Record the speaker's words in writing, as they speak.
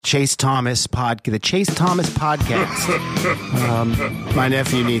Chase Thomas the Chase Thomas podcast. My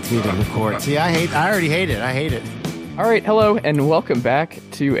nephew needs me to record. See, I already hate it. I hate it. All right, hello, and welcome back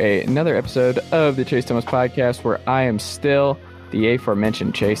to another episode of the Chase Thomas podcast, where I am still the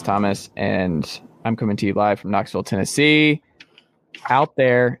aforementioned Chase Thomas, and I'm coming to you live from Knoxville, Tennessee. Out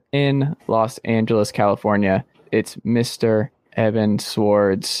there in Los Angeles, California, it's Mr. Evan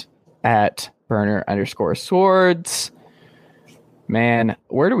Sowards at burner_Sowards. Man,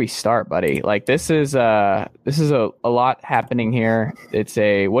 where do we start, buddy? Like, this is a lot happening here.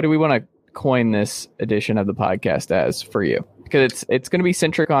 What do we want to coin this edition of the podcast as for you? Because it's going to be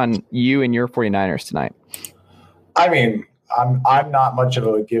centric on you and your 49ers tonight. I mean, I'm not much of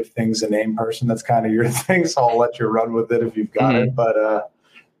a give things a name person. That's kind of your thing, so I'll let you run with it if you've got it. But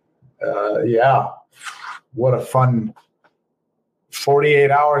yeah, what a fun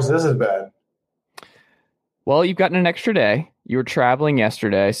 48 hours this has been. Well, you've gotten an extra day. You were traveling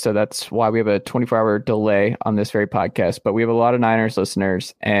yesterday, so that's why we have a 24-hour delay on this very podcast. But we have a lot of Niners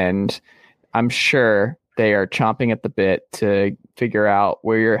listeners, and I'm sure they are chomping at the bit to figure out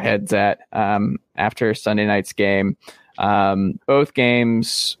where your head's at after Sunday night's game. Both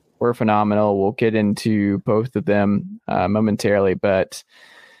games were phenomenal. We'll get into both of them momentarily. But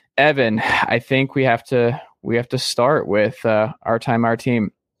Evan, I think we have to start with our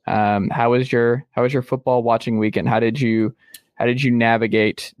team. How was your football watching weekend? How did you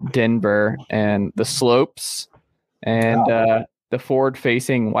navigate Denver and the slopes and the forward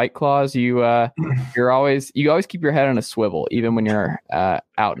facing White Claws? You always keep your head on a swivel even when you're out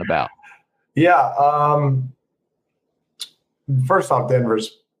and about. Yeah. First off,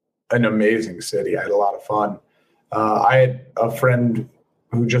 Denver's an amazing city. I had a lot of fun. I had a friend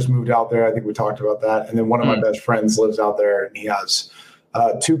who just moved out there. I think we talked about that. And then one of my best friends lives out there, and he has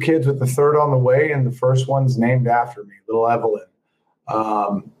two kids with the third on the way, and the first one's named after me, little Evelyn.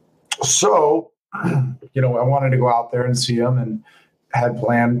 So, I wanted to go out there and see him, and had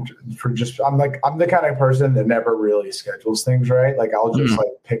planned for I'm the kind of person that never really schedules things, right? Like, I'll just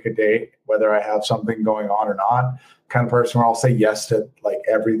pick a date, whether I have something going on or not. Kind of person where I'll say yes to like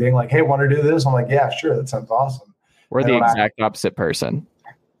everything. Like, hey, want to do this? I'm like, yeah, sure. That sounds awesome. We're the exact opposite person.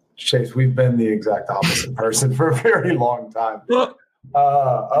 Chase, we've been the exact opposite person for a very long time.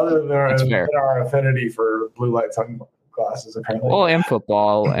 Other than our affinity for blue light sunglasses, apparently. Well, and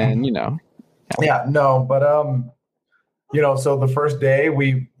football, and Yeah, no, but so the first day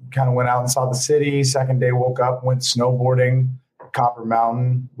we kind of went out and saw the city. Second day, woke up, went snowboarding, Copper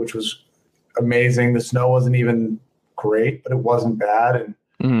Mountain, which was amazing. The snow wasn't even great, but it wasn't bad,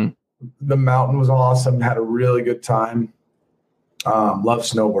 and the mountain was awesome. Had a really good time. Love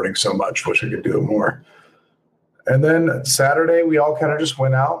snowboarding so much. Wish I could do it more. And then Saturday, we all kind of just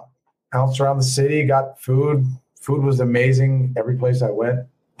went out, bounced around the city, got food. Food was amazing every place I went.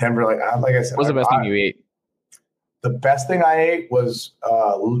 Denver, like I said, what was the best thing you ate? The best thing I ate was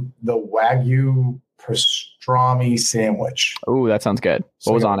the Wagyu pastrami sandwich. Oh, that sounds good.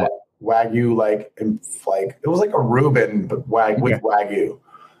 What was on it? Wagyu, it was like a Reuben, but with Wagyu.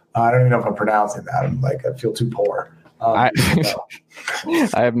 I don't even know if I'm pronouncing that. I feel too poor. I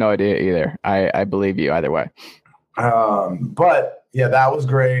have no idea either. I believe you either way. But yeah, that was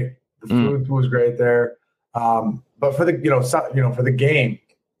great. The food was great there. But for the for the game,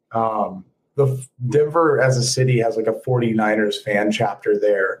 the Denver as a city has like a 49ers fan chapter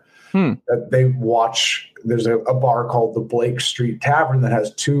there. That they watch. There's a bar called the Blake Street Tavern that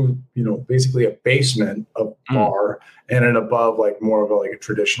has two, basically a basement of bar and an above, like more of a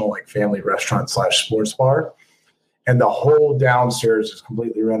traditional family restaurant / sports bar. And the whole downstairs is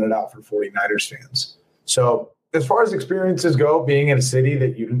completely rented out for 49ers fans. So as far as experiences go, being in a city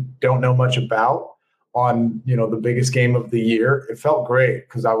that you don't know much about on, the biggest game of the year, it felt great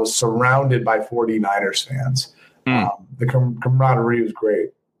because I was surrounded by 49ers fans. The camaraderie was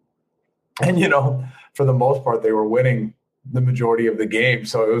great. And, for the most part, they were winning the majority of the game.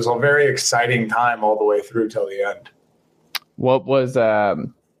 So it was a very exciting time all the way through till the end. What was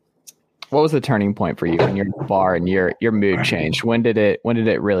the turning point for you in your bar and your mood changed? When did it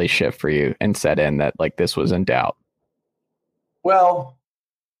really shift for you and set in that this was in doubt? Well,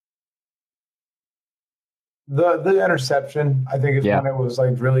 the interception, I think, is when it was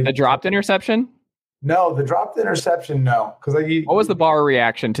really the dropped interception. No, the dropped interception. No, because what was the bar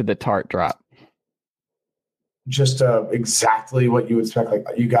reaction to the Tart drop? Just exactly what you would expect. Like,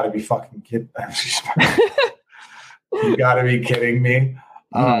 you got to be fucking kidding. You got to be kidding me.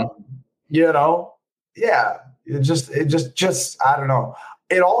 Yeah. It just I don't know.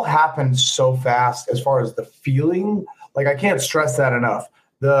 It all happened so fast as far as the feeling. Like, I can't stress that enough.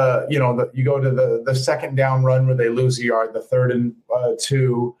 You go to the second down run where they lose a yard, the 3rd and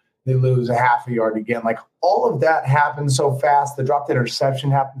 2, They lose a half a yard again. Like all of that happened so fast. The dropped interception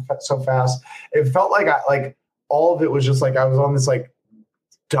happened so fast. It felt like all of it was just like I was on this like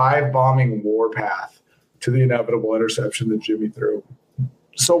dive bombing warpath to the inevitable interception that Jimmy threw.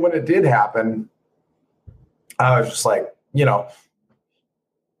 So when it did happen, I was just like,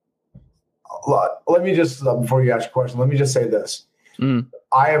 let me just, before you ask a question, let me just say this.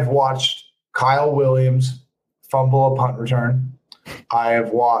 I have watched Kyle Williams fumble a punt return. I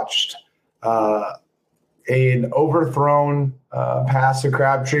have watched an overthrown pass to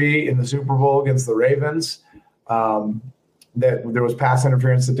Crabtree in the Super Bowl against the Ravens. That there was pass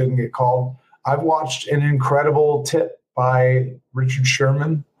interference that didn't get called. I've watched an incredible tip by Richard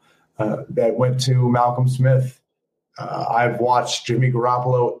Sherman that went to Malcolm Smith. I've watched Jimmy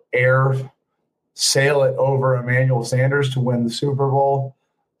Garoppolo sail it over Emmanuel Sanders to win the Super Bowl.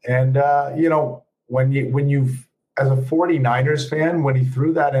 And, when you as a 49ers fan, when he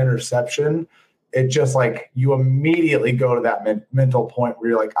threw that interception, it just like you immediately go to that mental point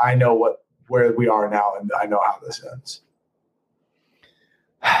where you're like, I know where we are now, and I know how this ends.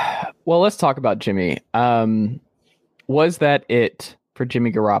 Well, let's talk about Jimmy. Was that it for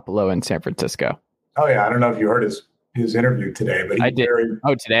Jimmy Garoppolo in San Francisco? Oh yeah, I don't know if you heard his interview today, but I did.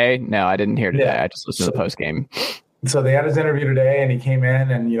 Today? No, I didn't hear today. Yeah. I just listened to the post game. So they had his interview today, and he came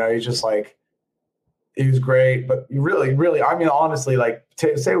in, and he's just like, he was great, but you really, I mean, honestly, like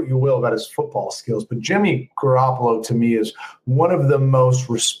say what you will about his football skills, but Jimmy Garoppolo to me is one of the most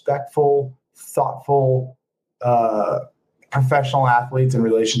respectful, thoughtful, professional athletes in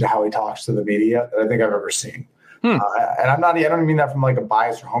relation to how he talks to the media that I think I've ever seen. And I don't mean that from like a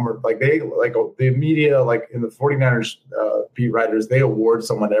bias or homer. Like the media, like in the 49ers beat writers, they award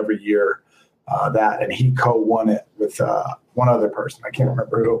someone every year that, and he co-won it with one other person. I can't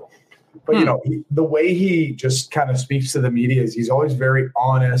remember who. But, the way he just kind of speaks to the media is he's always very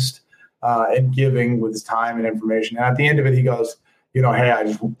honest and giving with his time and information. And at the end of it, he goes, hey, I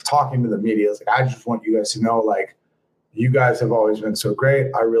just talking to the media. It's like, I just want you guys to know, like, you guys have always been so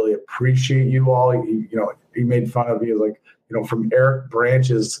great. I really appreciate you all. He made fun of you, like, from Eric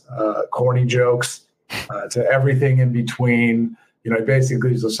Branch's corny jokes to everything in between.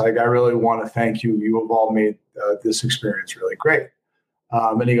 Basically he's just like, I really want to thank you. You have all made this experience really great.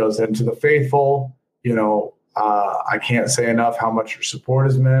 And he goes, and to the faithful, I can't say enough how much your support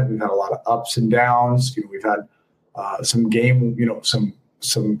has meant. We've had a lot of ups and downs. We've had some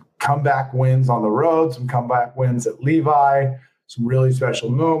comeback wins on the road, some comeback wins at Levi, some really special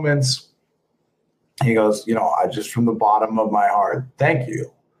moments. He goes, I just from the bottom of my heart, thank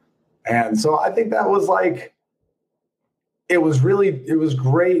you. And so I think that was like, it was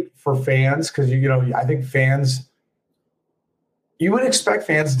great for fans because, I think fans, you would expect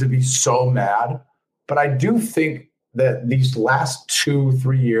fans to be so mad, but I do think that these last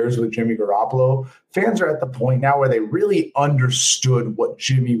 2-3 years with Jimmy Garoppolo, fans are at the point now where they really understood what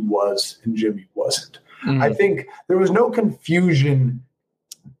Jimmy was and Jimmy wasn't. Mm-hmm. I think there was no confusion,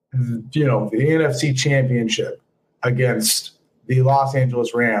 the NFC Championship against the Los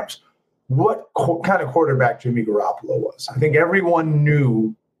Angeles Rams, what kind of quarterback Jimmy Garoppolo was. I think everyone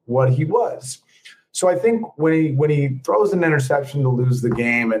knew what he was. So I think when he throws an interception to lose the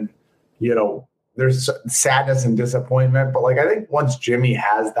game and, there's sadness and disappointment, but like I think once Jimmy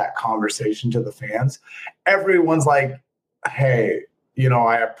has that conversation to the fans, everyone's like, hey,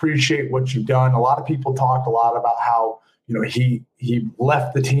 I appreciate what you've done. A lot of people talk a lot about how, he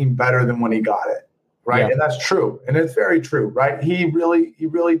left the team better than when he got it. Right. Yeah. And that's true. And it's very true. Right. He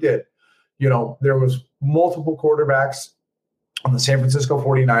really did. There was multiple quarterbacks on the San Francisco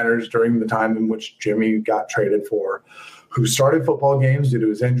 49ers during the time in which Jimmy got traded for, who started football games due to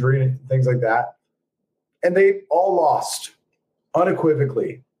his injury and things like that. And they all lost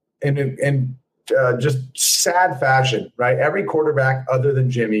unequivocally in just sad fashion, right? Every quarterback other than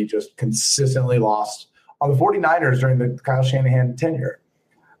Jimmy just consistently lost on the 49ers during the Kyle Shanahan tenure.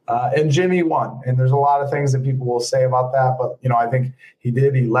 And Jimmy won. And there's a lot of things that people will say about that. But, I think he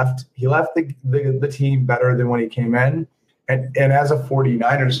did. He left the team better than when he came in. And as a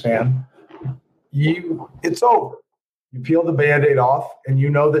 49ers fan, it's over. You peel the Band-Aid off, and you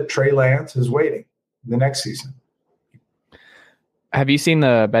know that Trey Lance is waiting the next season. Have you seen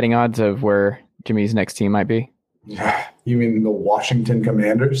the betting odds of where Jimmy's next team might be? You mean the Washington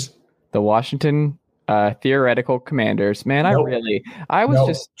Commanders? The Washington theoretical Commanders. Man, nope.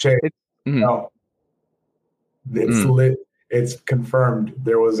 No. It's lit. It's confirmed.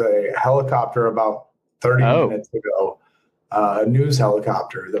 There was a helicopter about 30 minutes ago, a news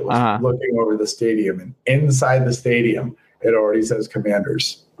helicopter that was looking over the stadium, and inside the stadium, it already says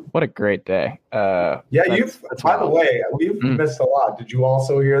Commanders. What a great day. By the way, we've missed a lot. Did you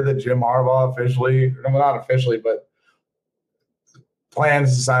also hear that Jim Harbaugh not officially, but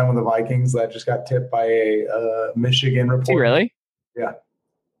plans to sign with the Vikings? That just got tipped by a Michigan reporter. Is he really? Yeah.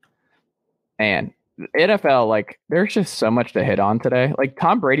 Man, NFL, like, there's just so much to hit on today. Like,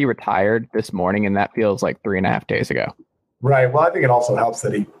 Tom Brady retired this morning, and that feels like 3.5 days ago. Right. Well, I think it also helps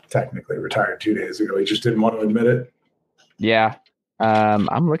that he technically retired 2 days ago. He just didn't want to admit it. Yeah.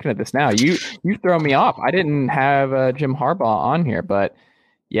 I'm looking at this now. You throw me off. I didn't have Jim Harbaugh on here, but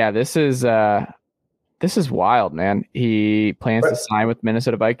yeah, this is wild, man. He plans to sign with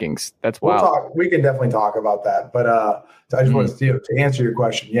Minnesota Vikings. That's wild. We can definitely talk about that. But I just want to answer your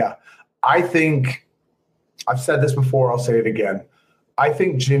question. Yeah, I think I've said this before. I'll say it again. I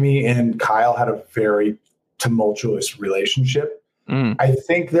think Jimmy and Kyle had a very tumultuous relationship. I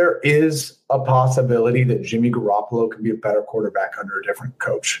think there is a possibility that Jimmy Garoppolo can be a better quarterback under a different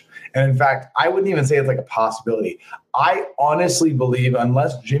coach. And in fact, I wouldn't even say it's like a possibility. I honestly believe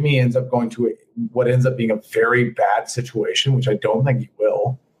unless Jimmy ends up going to what ends up being a very bad situation, which I don't think he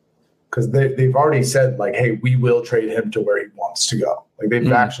will, because they've already said, like, hey, we will trade him to where he wants to go. Like,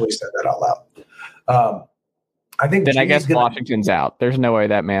 they've actually said that out loud. I think then Jimmy's Washington's out. There's no way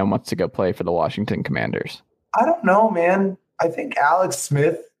that man wants to go play for the Washington Commanders. I don't know, man. I think Alex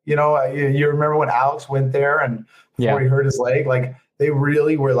Smith, you remember when Alex went there and before he hurt his leg, like, they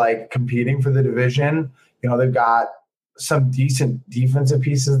really were like competing for the division. They've got some decent defensive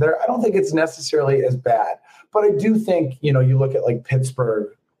pieces there. I don't think it's necessarily as bad, but I do think, you look at like Pittsburgh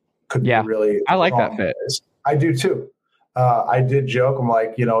could be really. I like that fit. I do too. I did joke. I'm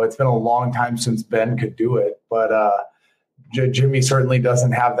like, it's been a long time since Ben could do it, but Jimmy certainly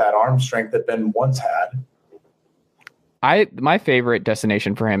doesn't have that arm strength that Ben once had. My favorite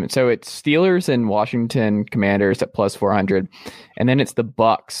destination for him. So it's Steelers and Washington Commanders at plus 400, and then it's the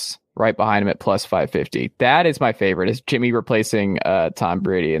Bucks right behind him at plus 550. That is my favorite. Is Jimmy replacing Tom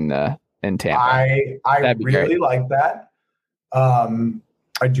Brady in Tampa? I really like that.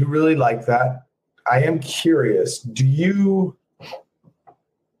 I do really like that. I am curious.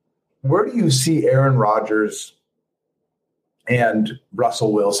 Where do you see Aaron Rodgers and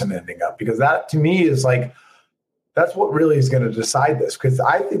Russell Wilson ending up? Because that to me is like. That's what really is going to decide this, because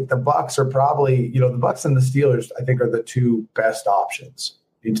I think the Bucks are probably, the Bucks and the Steelers, I think, are the two best options.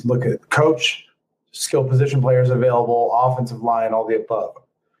 You need to look at coach, skill position players available, offensive line, all the above.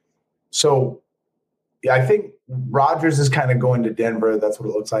 So, yeah, I think Rodgers is kind of going to Denver. That's what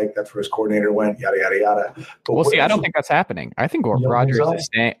it looks like. That's where his coordinator went, yada, yada, yada. But we'll see. I don't think that's happening. I think Rodgers is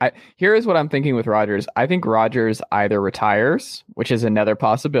staying. Here is what I'm thinking with Rodgers. I think Rodgers either retires, which is another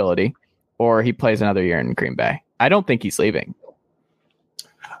possibility, or he plays another year in Green Bay. I don't think he's leaving.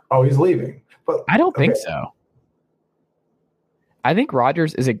 Oh, he's leaving. But I don't think so. I think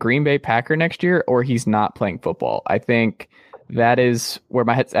Rodgers is a Green Bay Packer next year, or he's not playing football. I think that is where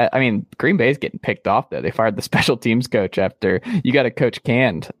my head's at. I mean, Green Bay's getting picked off, though. They fired the special teams coach after you got a coach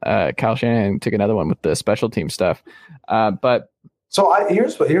canned. Kyle Shanahan took another one with the special team stuff. Here's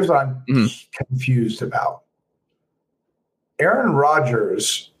what I'm confused about. Aaron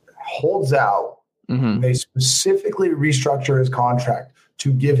Rodgers holds out. They specifically restructure his contract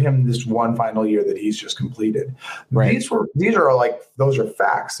to give him this one final year that he's just completed. Right. Those are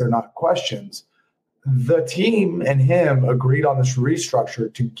facts. They're not questions. The team and him agreed on this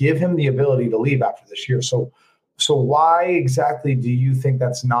restructure to give him the ability to leave after this year. So why exactly do you think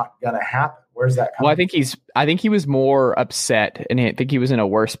that's not going to happen? Where's that coming? Well, I think he was more upset, and I think he was in a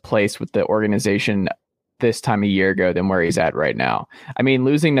worse place with the organization this time a year ago than where he's at right now. I mean,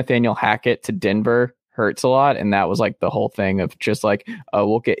 losing Nathaniel Hackett to Denver hurts a lot, and that was like the whole thing of just like,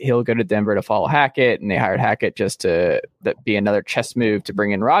 he'll go to Denver to follow Hackett, and they hired Hackett just to be another chess move to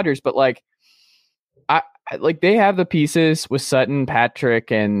bring in Rodgers. But like, they have the pieces with Sutton, Patrick,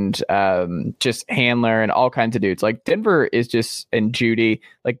 and just Handler and all kinds of dudes. Like Denver is just, and Judy,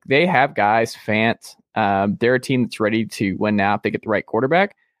 like they have guys. Fant, they're a team that's ready to win now if they get the right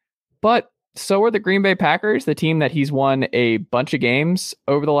quarterback. But so are the Green Bay Packers, the team that he's won a bunch of games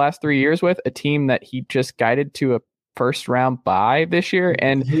over the last 3 years with, a team that he just guided to a first round bye this year.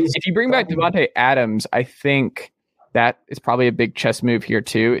 And if you bring back Devontae Adams, I think that is probably a big chess move here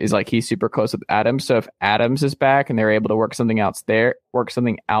too, is like he's super close with Adams. So if Adams is back and they're able to work something out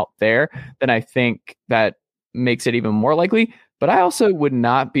there, then I think that makes it even more likely. But I also would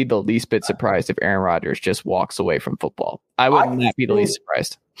not be the least bit surprised if Aaron Rodgers just walks away from football. I would not be the least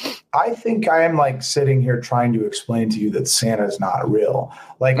surprised. I think I am like sitting here trying to explain to you that Santa is not real.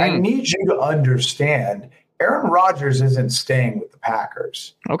 Like I need you to understand Aaron Rodgers isn't staying with the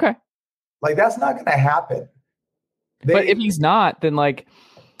Packers. Okay. Like that's not going to happen. But if he's not, then like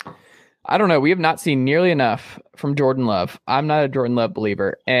I don't know. We have not seen nearly enough from Jordan Love. I'm not a Jordan Love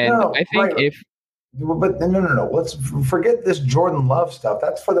believer. And No, I think right. But no. Let's forget this Jordan Love stuff.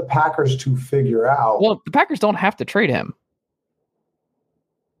 That's for the Packers to figure out. Well, the Packers don't have to trade him.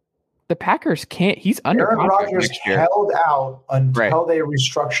 The Packers can't. He's under Aaron contract Rodgers next year. held out until they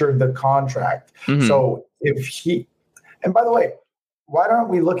restructured the contract. Mm-hmm. So and by the way, why aren't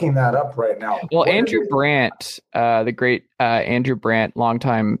we looking that up right now? Well, Andrew Brandt, the great Andrew Brandt,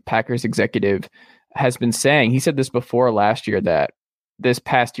 longtime Packers executive, has been saying, he said this before last year, that this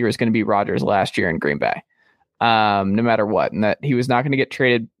past year is going to be Rodgers' last year in Green Bay, no matter what, and that he was not going to get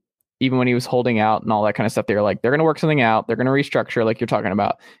traded even when he was holding out and all that kind of stuff. They were like, they're going to work something out. They're going to restructure like you're talking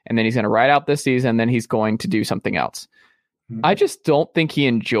about. And then he's going to ride out this season. Then he's going to do something else. Mm-hmm. I just don't think he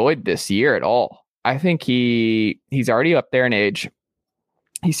enjoyed this year at all. I think he's already up there in age.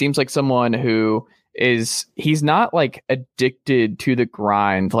 He seems like someone who he's not like addicted to the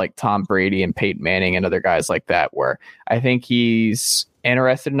grind like Tom Brady and Peyton Manning and other guys like that, where I think he's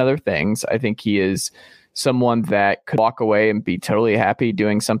interested in other things. I think he is someone that could walk away and be totally happy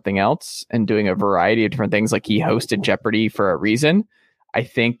doing something else and doing a variety of different things. Like, he hosted Jeopardy for a reason. I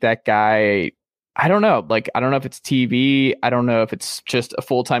think that guy, I don't know. Like, I don't know if it's TV. I don't know if it's just a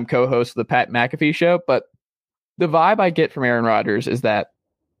full-time co-host of the Pat McAfee show, but the vibe I get from Aaron Rodgers is that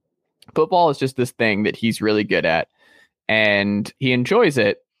football is just this thing that he's really good at and he enjoys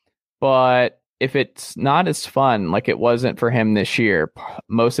it. But if it's not as fun, like it wasn't for him this year,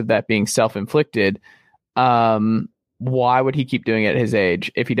 most of that being self-inflicted, why would he keep doing it at his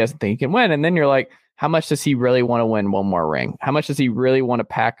age if he doesn't think he can win? And then you're like, how much does he really want to win one more ring? How much does he really want to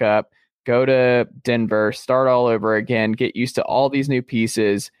pack up, go to Denver, start all over again, get used to all these new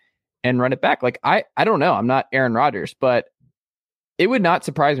pieces and run it back? Like, I don't know. I'm not Aaron Rodgers, but it would not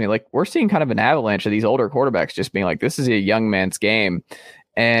surprise me. Like, we're seeing kind of an avalanche of these older quarterbacks just being like, this is a young man's game.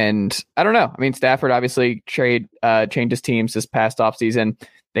 And I don't know. I mean, Stafford obviously changes teams this past offseason.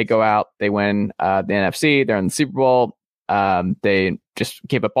 They go out, they win the NFC, they're in the Super Bowl. They just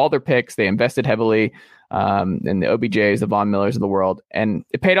gave up all their picks. They invested heavily in the OBJs, the Von Millers of the world, and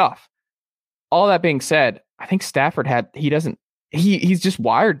it paid off. All that being said, I think Stafford he's just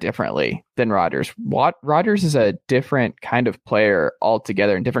wired differently than Rodgers. Rodgers is a different kind of player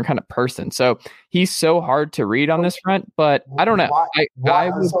altogether and different kind of person. So he's so hard to read on this front, but I don't know. Why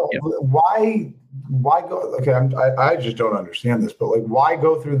go? Okay, I just don't understand this, but like, why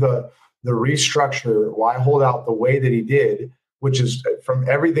go through the restructure? Why hold out the way that he did, which is, from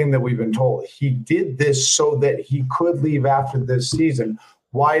everything that we've been told, he did this so that he could leave after this season.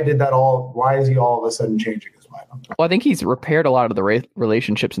 Why is he all of a sudden changing his mind? Well, I think he's repaired a lot of the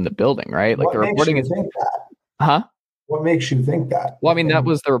relationships in the building, right? Like, what the reporting is think that? Huh? What makes you think that? Well, I mean, that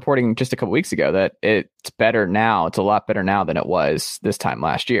was the reporting just a couple weeks ago, that it's better now. It's a lot better now than it was this time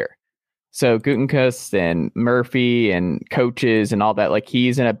last year. So Gutekunst and Murphy and coaches and all that, like, he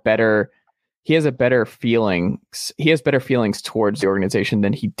has better feelings towards the organization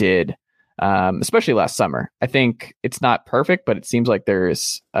than he did, especially last summer. I think it's not perfect, but it seems like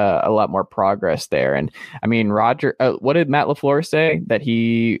there's a lot more progress there. And I mean, what did Matt LaFleur say? That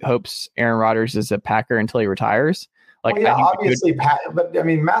he hopes Aaron Rodgers is a Packer until he retires. Like, well, yeah, obviously, but I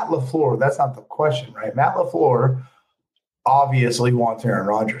mean, Matt LaFleur, that's not the question, right? Matt LaFleur obviously wants Aaron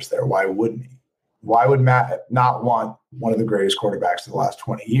Rodgers there. Why wouldn't he? Why would Matt not want one of the greatest quarterbacks of the last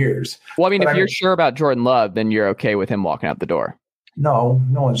 20 years? Well, I mean, if you're sure about Jordan Love, then you're okay with him walking out the door. No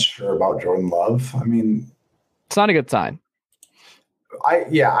one's sure about Jordan Love. I mean, it's not a good sign.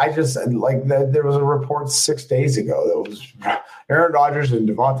 I just, like, there was a report 6 days ago that was Aaron Rodgers and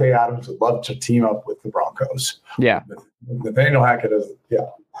Devontae Adams would love to team up with the Broncos. Yeah. Nathaniel Hackett is, yeah.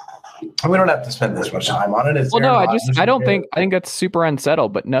 And we don't have to spend this much time on it. Well, no, I think that's super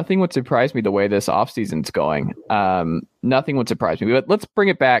unsettled, but nothing would surprise me the way this offseason's going. Nothing would surprise me. But let's bring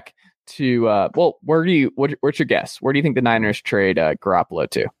it back to, what's your guess? Where do you think the Niners trade Garoppolo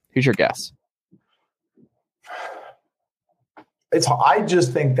to? Who's your guess? I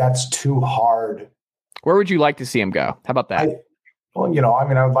just think that's too hard. Where would you like to see him go? How about that? I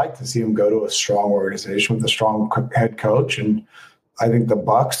would like to see him go to a strong organization with a strong head coach. And I think the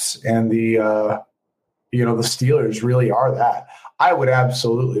Bucks and the Steelers really are that. I would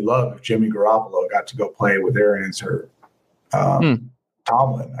absolutely love if Jimmy Garoppolo got to go play with Arians or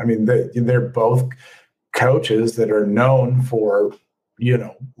Tomlin. I mean, they're both coaches that are known for,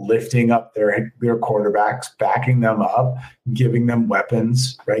 lifting up their quarterbacks, backing them up, giving them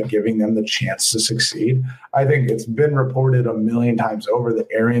weapons, right? Giving them the chance to succeed. I think it's been reported a million times over that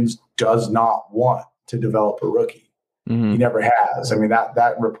Arians does not want to develop a rookie. Mm-hmm. He never has. I mean,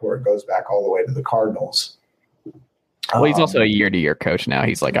 that report goes back all the way to the Cardinals. Well, he's also a year-to-year coach now.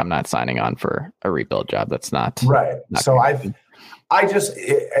 He's like, I'm not signing on for a rebuild job. That's not right. Not so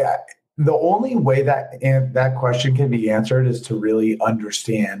the only way that question can be answered is to really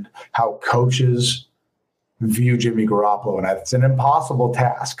understand how coaches view Jimmy Garoppolo. And it's an impossible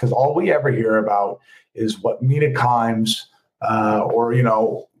task because all we ever hear about is what Mina Kimes or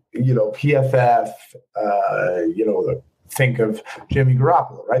PFF, think of Jimmy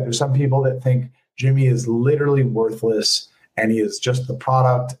Garoppolo, right? There's some people that think Jimmy is literally worthless and he is just the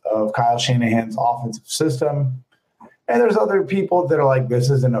product of Kyle Shanahan's offensive system. And there's other people that are like, this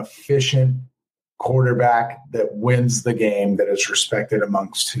is an efficient quarterback that wins the game, that is respected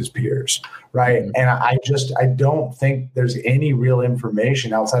amongst his peers, right? Mm-hmm. And I don't think there's any real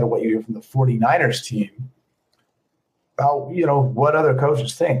information outside of what you hear from the 49ers team about, what other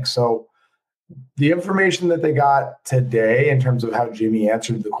coaches think. So the information that they got today in terms of how Jimmy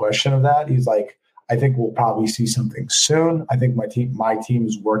answered the question of that, he's like, I think we'll probably see something soon. I think my team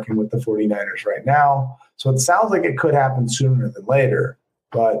is working with the 49ers right now. So it sounds like it could happen sooner than later,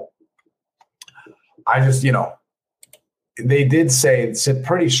 but I just, they did say it's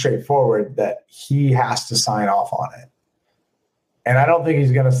pretty straightforward that he has to sign off on it. And I don't think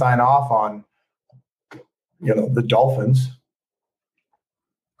he's going to sign off on, the Dolphins.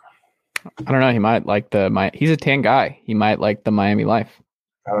 I don't know. He might like he's a tan guy. He might like the Miami life.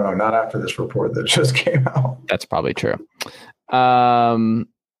 I don't know. Not after this report that just came out. That's probably true. How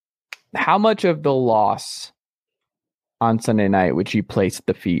much of the loss on Sunday night would you place at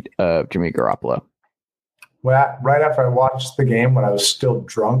the feet of Jimmy Garoppolo? Well, right after I watched the game, when I was still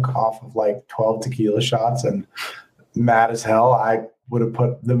drunk off of like 12 tequila shots and mad as hell, I would have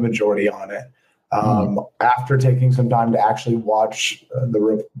put the majority on it. After taking some time to actually watch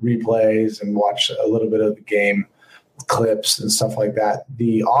the replays and watch a little bit of the game clips and stuff like that,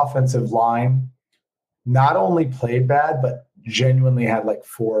 the offensive line not only played bad, but genuinely had like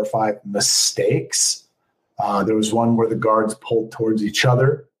 4 or 5 mistakes. There was one where the guards pulled towards each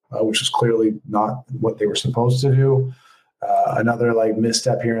other, which was clearly not what they were supposed to do. Another like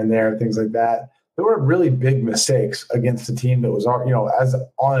misstep here and there, things like that. There were really big mistakes against a team that was,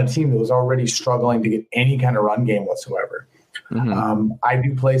 on a team that was already struggling to get any kind of run game whatsoever. Mm-hmm. I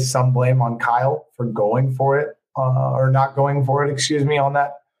do place some blame on Kyle for going for it or not going for it, on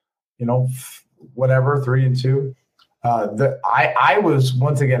that, 3-2. I was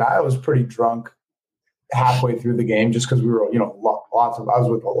pretty drunk halfway through the game just because we were, I was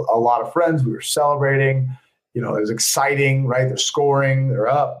with a lot of friends. We were celebrating, it was exciting, right? They're scoring, they're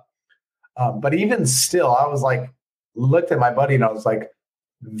up. But even still, I was like, looked at my buddy and I was like,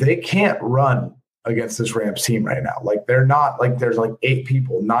 they can't run against this Rams team right now. Like they're not like, there's like 9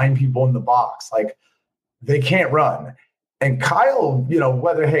 people in the box. Like they can't run. And Kyle,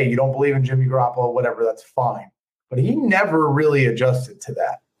 whether, hey, you don't believe in Jimmy Garoppolo, whatever, that's fine. But he never really adjusted to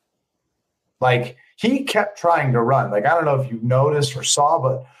that. Like he kept trying to run. Like, I don't know if you noticed or saw,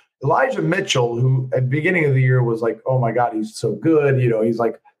 but Elijah Mitchell, who at the beginning of the year was like, oh my God, he's so good. He's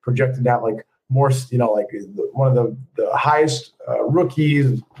like projected to have like more, like one of the highest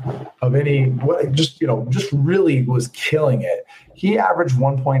rookies of any, just really was killing it. He averaged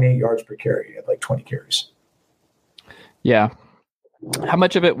 1.8 yards per carry. He had like 20 carries. Yeah. How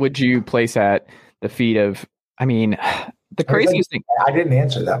much of it would you place at the feet of, the craziest thing. I didn't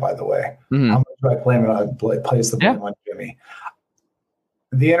answer that, by the way. Mm-hmm. How much do I place the blame on Jimmy?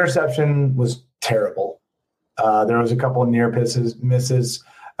 The interception was terrible. There was a couple of near misses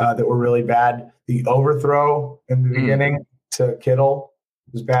that were really bad. The overthrow in the beginning to Kittle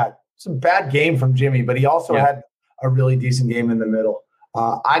was bad. It's a bad game from Jimmy, but he also had a really decent game in the middle.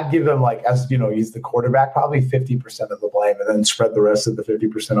 I'd give him he's the quarterback, probably 50% of the blame, and then spread the rest of the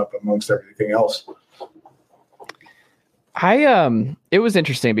 50% up amongst everything else. It was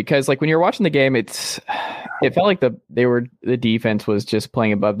interesting because like when you're watching the game, it felt like the defense was just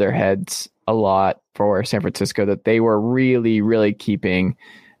playing above their heads a lot for San Francisco, that they were really, really keeping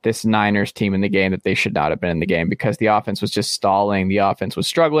this Niners team in the game that they should not have been in the game because the offense was just stalling. The offense was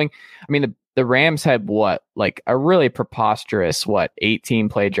struggling. The Rams had a really preposterous 18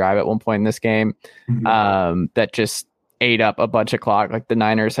 play drive at one point in this game that just ate up a bunch of clock. Like the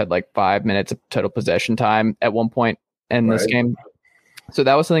Niners had 5 minutes of total possession time at one point in this game. So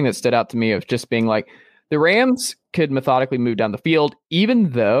that was something that stood out to me of just being like the Rams could methodically move down the field,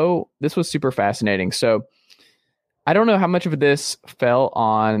 even though this was super fascinating. So I don't know how much of this fell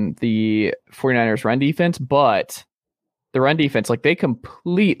on the 49ers run defense, but the run defense, they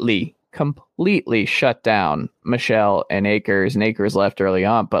completely shut down Michelle and Akers left early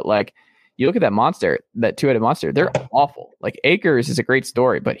on. But you look at that monster, that two-headed monster, they're awful. Akers is a great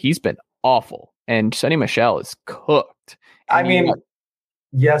story, but he's been awful. And Sonny Michel is cooked. worst.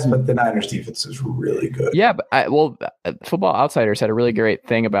 Yes, but the Niners defense is really good. Yeah, but Football Outsiders had a really great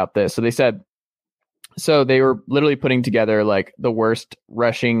thing about this. So they said, so they were literally putting together like the worst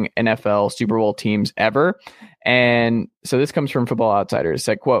rushing NFL Super Bowl teams ever. And so this comes from Football Outsiders. It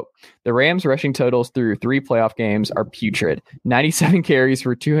said, quote, the Rams rushing totals through 3 playoff games are putrid. 97 carries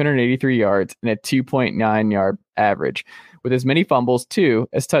for 283 yards and a 2.9 yard average, with as many fumbles too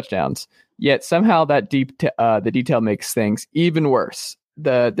as touchdowns. Yet somehow that the detail makes things even worse.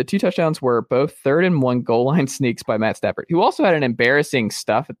 The 2 touchdowns were both 3rd and 1 goal line sneaks by Matt Stafford, who also had an embarrassing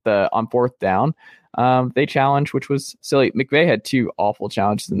stuff on 4th down. They challenged, which was silly. McVay had 2 awful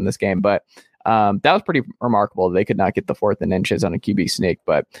challenges in this game, but that was pretty remarkable. They could not get the 4th and inches on a QB sneak,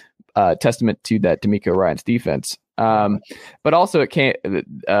 but testament to that DeMeco Ryans defense. But also it can't.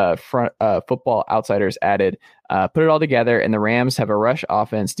 Football Outsiders added, put it all together, and the Rams have a rush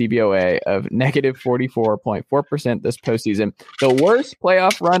offense DVOA of negative 44.4% this postseason, the worst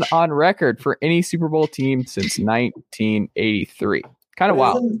playoff run on record for any Super Bowl team since 1983. Kind of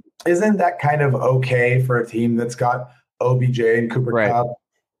wild. Isn't that kind of okay for a team that's got OBJ and Cooper Kupp,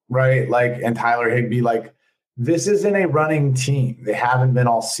 right? Like, and Tyler Higbee, like, this isn't a running team. They haven't been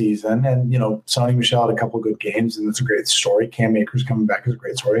all season. And, Sony Michel had a couple of good games, and it's a great story. Cam Akers coming back is a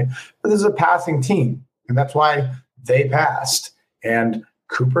great story. But this is a passing team, and that's why they passed. And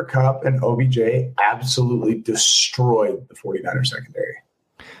Cooper Kupp and OBJ absolutely destroyed the 49ers secondary.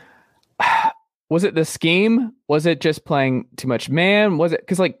 Was it the scheme? Was it just playing too much man? Was it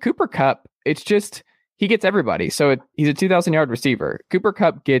because like Cooper Kupp, it's just he gets everybody. So he's a 2,000-yard receiver. Cooper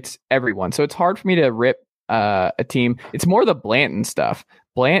Kupp gets everyone. So it's hard for me to rip a team. It's more the Blanton stuff.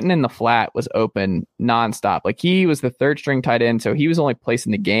 Blanton in the flat was open nonstop. Like he was the 3rd string tight end. So he was only placed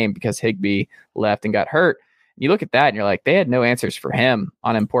in the game because Higbee left and got hurt. You look at that and you're like, they had no answers for him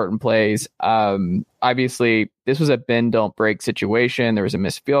on important plays. Obviously, this was a bend, don't break situation. There was a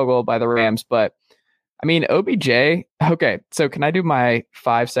missed field goal by the Rams, but I mean, OBJ. Okay, so can I do my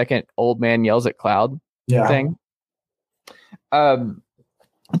 5-second old man yells at cloud thing?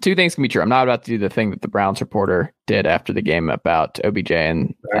 2 things can be true. I'm not about to do the thing that the Browns reporter did after the game about OBJ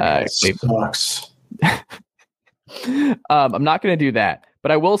and sucks. I'm not going to do that,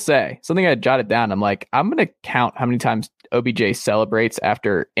 but I will say something I jotted down. I'm like, I'm going to count how many times OBJ celebrates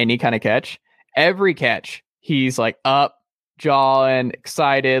after any kind of catch. Every catch, he's like up, jawing,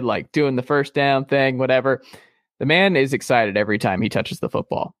 excited, like doing the first down thing, whatever. The man is excited every time he touches the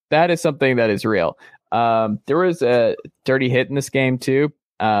football. That is something that is real. There was a dirty hit in this game too.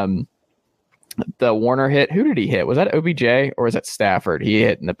 The Warner hit. Who did he hit? Was that OBJ or was that Stafford? He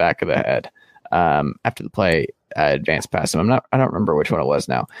hit in the back of the head after the play advanced past him. I don't remember which one it was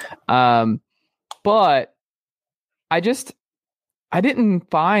now. But I didn't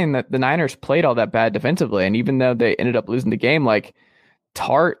find that the Niners played all that bad defensively. And even though they ended up losing the game, like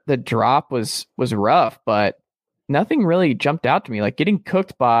the drop was rough, but nothing really jumped out to me. Like getting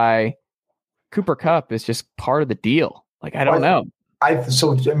cooked by Cooper Kupp is just part of the deal. Like, I don't know. You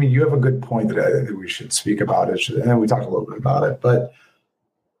have a good point that I think we should speak about it. And we talked a little bit about it, but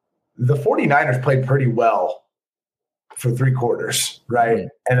the 49ers played pretty well for 3 quarters, right? Mm-hmm.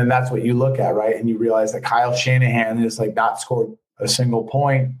 And then that's what you look at, right? And you realize that Kyle Shanahan is like not scored a single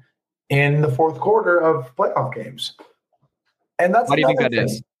point in the 4th quarter of playoff games. And that's why do you think that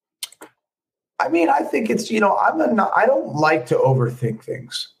is? I mean, I think it's, I don't like to overthink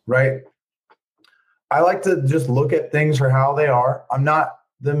things, right? I like to just look at things for how they are. I'm not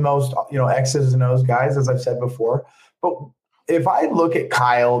the most, X's and O's guys, as I've said before. But if I look at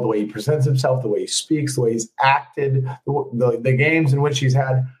Kyle, the way he presents himself, the way he speaks, the way he's acted, the games in which he's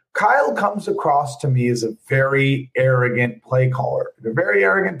had, Kyle comes across to me as a very arrogant play caller, a very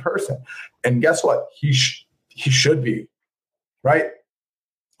arrogant person. And guess what? He should be, right?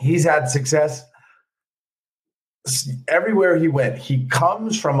 He's had success everywhere he went. He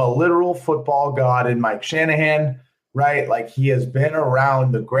comes from a literal football god in Mike Shanahan, right? Like he has been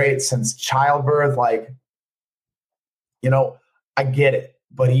around the greats since childbirth. Like, I get it,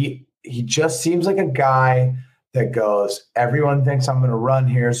 but he just seems like a guy that goes, everyone thinks I'm going to run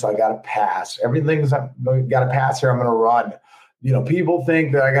here, so I got to pass. Everything's got to pass here, I'm going to run. People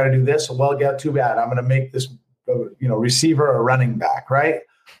think that I got to do this. Well, yeah, too bad. I'm going to make this, receiver a running back, right?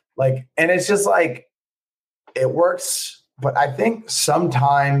 Like, and it's just like, it works. But I think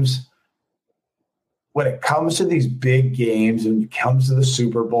sometimes when it comes to these big games and it comes to the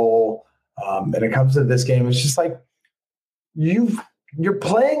Super Bowl and it comes to this game, it's just like you're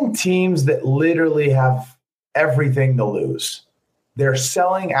playing teams that literally have everything to lose. They're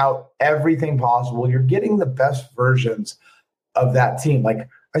selling out everything possible. You're getting the best versions of that team. Like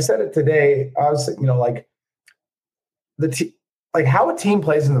I said it today, I was, like how a team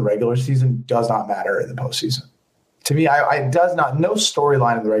plays in the regular season does not matter in the postseason. To me, it does not. No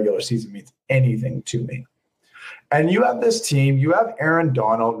storyline in the regular season means anything to me. And you have this team. You have Aaron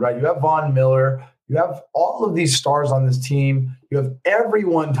Donald, right? You have Von Miller. You have all of these stars on this team. You have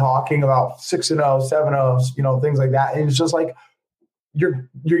everyone talking about 6-0, 7-0, things like that. And it's just like you're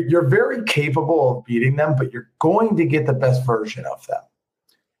very capable of beating them, but you're going to get the best version of them.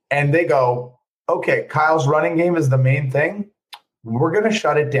 And they go, okay, Kyle's running game is the main thing. We're going to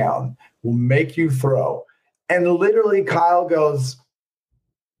shut it down. We'll make you throw. And literally Kyle goes,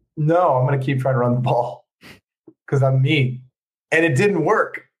 no, I'm going to keep trying to run the ball because I'm me. And it didn't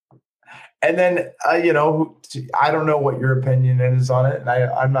work. And then, I don't know what your opinion is on it. And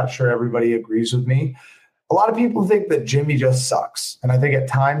I'm not sure everybody agrees with me. A lot of people think that Jimmy just sucks. And I think at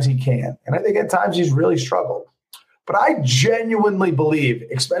times he can. And I think at times he's really struggled. But I genuinely believe,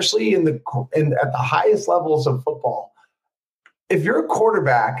 especially at the highest levels of football, if you're a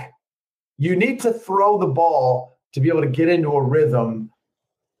quarterback, you need to throw the ball to be able to get into a rhythm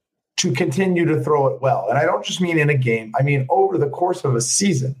to continue to throw it well. And I don't just mean in a game. I mean over the course of a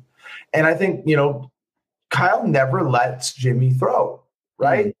season. And I think, Kyle never lets Jimmy throw,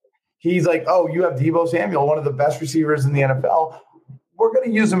 right? Mm-hmm. He's like, oh, you have Deebo Samuel, one of the best receivers in the NFL. We're going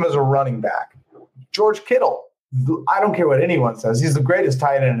to use him as a running back. George Kittle, I don't care what anyone says. He's the greatest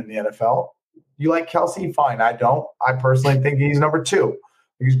tight end in the NFL. You like Kelsey? Fine. I don't. I personally think he's number 2.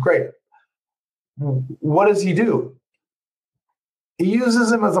 He's great. What does he do? He uses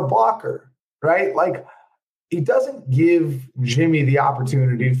him as a blocker, right? Like, he doesn't give Jimmy the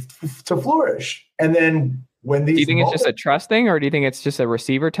opportunity to flourish. And then when these, do you think it's just a trust thing, or do you think it's just a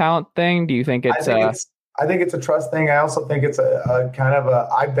receiver talent thing? Do you think it's? I think it's a trust thing. I also think it's a kind of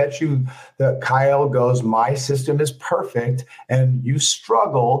I bet you that Kyle goes, my system is perfect, and you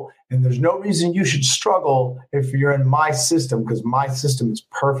struggle, and there's no reason you should struggle if you're in my system because my system is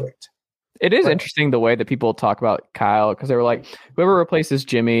perfect. It is interesting the way that people talk about Kyle, because they were like, whoever replaces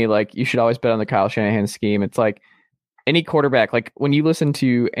Jimmy, like, you should always bet on the Kyle Shanahan scheme. It's like any quarterback, like when you listen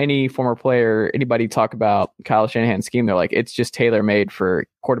to any former player, anybody talk about Kyle Shanahan's scheme, they're like, it's just tailor-made for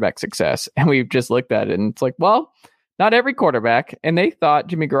quarterback success. And we've just looked at it and it's like, well, not every quarterback. And they thought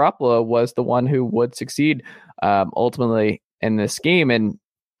Jimmy Garoppolo was the one who would succeed ultimately in this scheme. And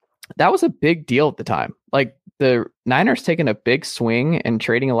that was a big deal at the time. Like, the Niners taking a big swing and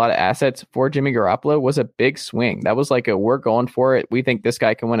trading a lot of assets for Jimmy Garoppolo was a big swing. That was like we're going for it. We think this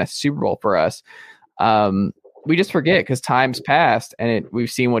guy can win a Super Bowl for us. We just forget because time's passed and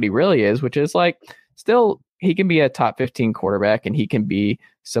we've seen what he really is, which is like still he can be a top 15 quarterback and he can be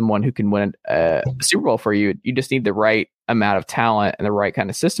someone who can win a Super Bowl for you. You just need the right amount of talent and the right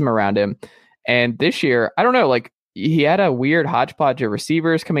kind of system around him. And this year, I don't know, like, he had a weird hodgepodge of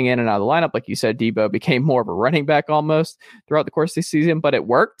receivers coming in and out of the lineup. Like you said, Deebo became more of a running back almost throughout the course of the season, but it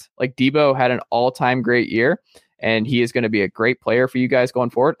worked. Like, Deebo had an all-time great year, and he is going to be a great player for you guys going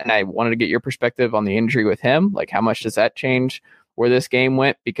forward. And I wanted to get your perspective on the injury with him. Like, how much does that change where this game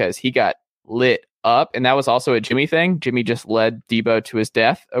went? Because he got lit up, and that was also a Jimmy thing. Jimmy just led Deebo to his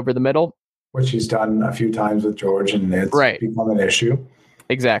death over the middle. Which he's done a few times with George, and it's become an issue.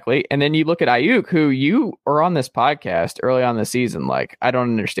 Exactly. And then you look at Ayuk, who you are on this podcast early on the season. Like, I don't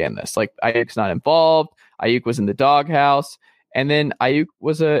understand this. Like, Ayuk's not involved. Ayuk was in the doghouse. And then Ayuk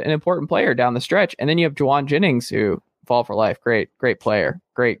was an important player down the stretch. And then you have Juwan Jennings, who fall for life. Great player.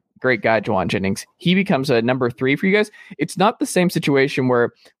 Great guy, Juwan Jennings. He becomes a number 3 for you guys. It's not the same situation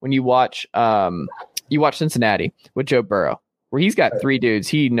where when you watch Cincinnati with Joe Burrow, where he's got 3 dudes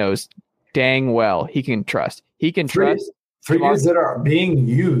he knows dang well he can trust. He can trust 3 dudes that are being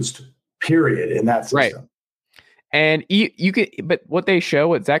used, period, in that system. Right. And you could, but what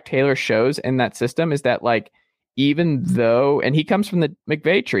Zach Taylor shows in that system is that, like, even though, and he comes from the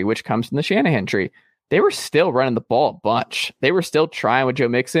McVay tree, which comes from the Shanahan tree, they were still running the ball a bunch. They were still trying with Joe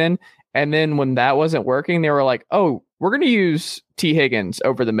Mixon. And then when that wasn't working, they were like, oh, we're going to use T. Higgins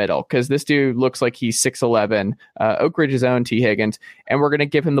over the middle because this dude looks like he's 6'11", Oak Ridge's own T. Higgins, and we're going to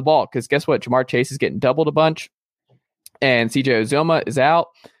give him the ball because guess what? Jamar Chase is getting doubled a bunch. And CJ Uzomah is out.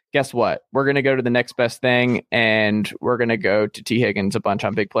 Guess what? We're going to go to the next best thing, and we're going to go to T. Higgins a bunch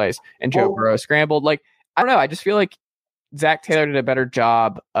on big plays. And Joe Burrow scrambled. Like, I don't know. I just feel like Zach Taylor did a better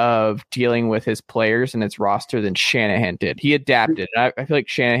job of dealing with his players and his roster than Shanahan did. He adapted. I feel like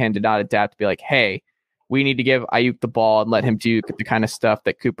Shanahan did not adapt to be like, hey, we need to give Ayuk the ball and let him do the kind of stuff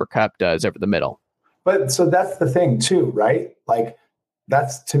that Cooper Kupp does over the middle. But so that's the thing too, right? Like,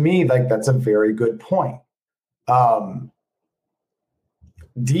 that's, to me, like, that's a very good point. Deebo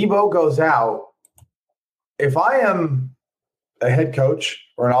goes out. If I am a head coach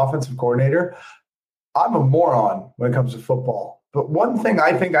or an offensive coordinator, I'm a moron when it comes to football. But one thing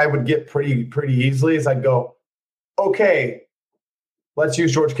I think I would get pretty easily is I'd go, okay, let's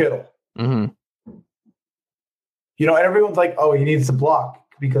use George Kittle. Mm-hmm. You know, and everyone's like, oh, he needs to block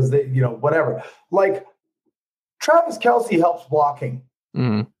because they, you know, whatever. Like Travis Kelce helps blocking.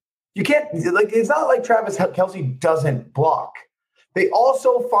 Mm-hmm. You can't, like, it's not like Travis Kelce doesn't block. They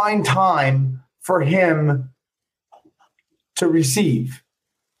also find time for him to receive.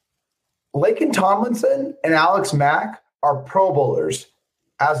 Laken Tomlinson and Alex Mack are Pro Bowlers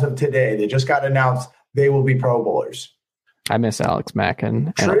as of today. They just got announced they will be Pro Bowlers. I miss Alex Mack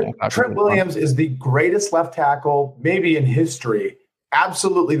and Trent Williams is the greatest left tackle maybe in history.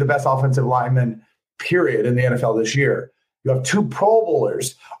 Absolutely the best offensive lineman, period, in the NFL this year. You have 2 Pro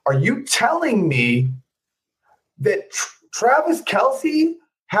Bowlers. Are you telling me that Travis Kelce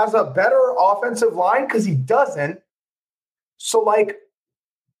has a better offensive line? Because he doesn't. So, like,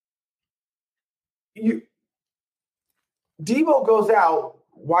 Debo goes out.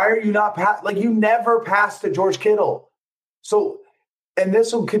 Why are you not like you never passed to George Kittle? So, and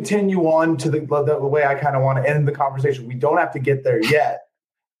this will continue on to the way I kind of want to end the conversation. We don't have to get there yet,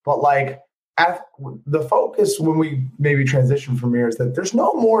 but like the focus when we maybe transition from here is that there's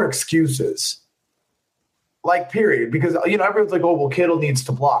no more excuses. Like, period. Because, you know, everyone's like, oh, well, Kittle needs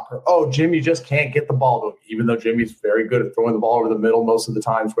to block. Or, oh, Jimmy just can't get the ball to him, even though Jimmy's very good at throwing the ball over the middle most of the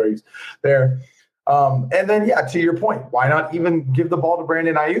times where he's there. And then, yeah, to your point, why not even give the ball to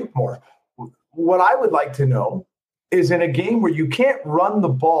Brandon Ayuk more? What I would like to know is in a game where you can't run the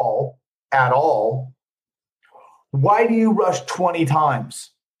ball at all, why do you rush 20 times?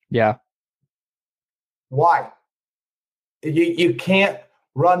 Yeah. Why? You can't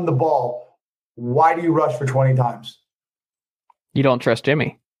run the ball. Why do you rush for 20 times? You don't trust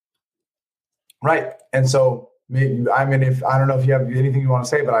Jimmy. Right. And so, I mean, I don't know if you have anything you want to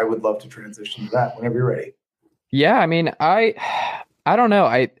say, but I would love to transition to that whenever you're ready. Yeah. I mean, I don't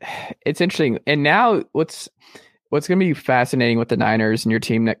know. It's interesting. And now what's going to be fascinating with the Niners and your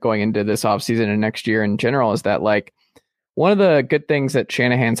team going into this offseason and next year in general is that, like, one of the good things that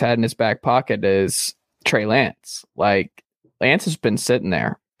Shanahan's had in his back pocket is Trey Lance. Like, Lance has been sitting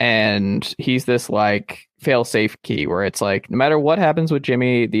there. And he's this like fail-safe key where it's like, no matter what happens with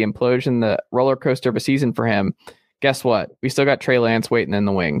Jimmy, the implosion, the roller coaster of a season for him, guess what? We still got Trey Lance waiting in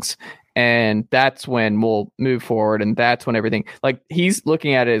the wings. And that's when we'll move forward. And that's when everything, like, he's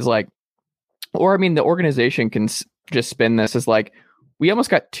looking at it as like, or I mean, the organization can just spin this as like, we almost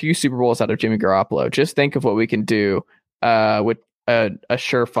got 2 Super Bowls out of Jimmy Garoppolo. Just think of what we can do with a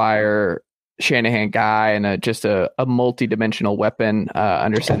surefire Shanahan guy and just a multi-dimensional weapon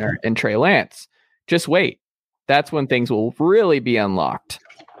under center in Trey Lance. Just wait. That's when things will really be unlocked.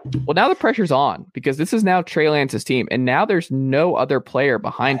 Well, now the pressure's on because this is now Trey Lance's team, and now there's no other player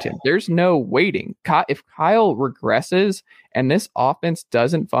behind him. There's no waiting. If Kyle regresses and this offense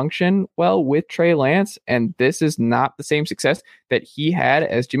doesn't function well with Trey Lance, and this is not the same success that he had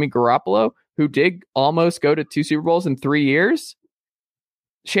as Jimmy Garoppolo, who did almost go to 2 Super Bowls in 3 years,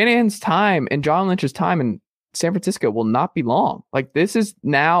 Shanahan's time and John Lynch's time in San Francisco will not be long. Like, this is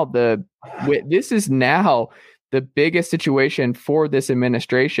now the biggest situation for this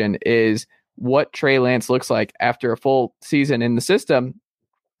administration is what Trey Lance looks like after a full season in the system,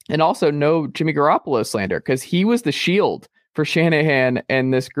 and also no Jimmy Garoppolo slander because he was the shield for Shanahan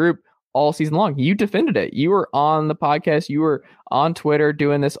and this group all season long. You defended it. You were on the podcast. You were on Twitter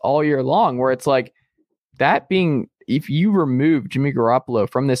doing this all year long, where it's like that being, if you remove Jimmy Garoppolo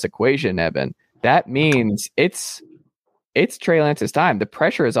from this equation, Evan, that means it's Trey Lance's time. The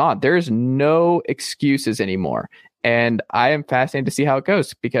pressure is on. There's no excuses anymore. And I am fascinated to see how it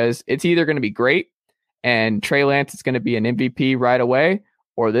goes because it's either going to be great and Trey Lance is going to be an MVP right away,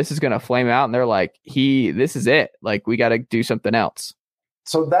 or this is going to flame out and they're like, this is it. Like, we got to do something else.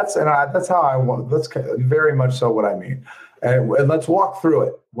 So that's how I want. That's very much so what I mean. And let's walk through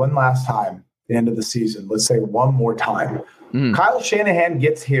it one last time. The end of the season. Let's say one more time. Kyle Shanahan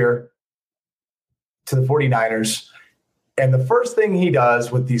gets here to the 49ers. And the first thing he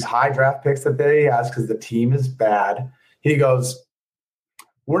does with these high draft picks that he has, because the team is bad, he goes,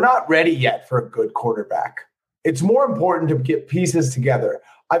 we're not ready yet for a good quarterback. It's more important to get pieces together.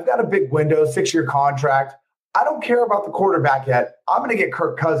 I've got a big window, 6-year contract. I don't care about the quarterback yet. I'm going to get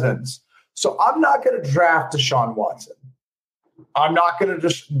Kirk Cousins. So I'm not going to draft Deshaun Watson. I'm not going to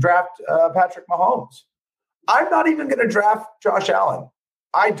just draft Patrick Mahomes. I'm not even going to draft Josh Allen.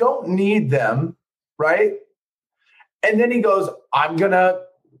 I don't need them, right? And then he goes, I'm going to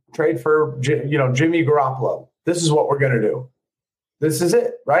trade for Jimmy Garoppolo. This is what we're going to do. This is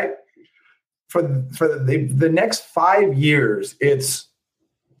it, right? For the next 5 years, it's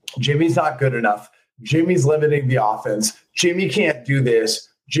Jimmy's not good enough. Jimmy's limiting the offense. Jimmy can't do this.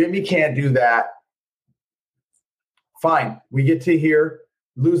 Jimmy can't do that. Fine. We get to here,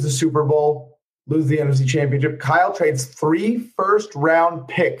 lose the Super Bowl, lose the NFC Championship. Kyle trades 3 first-round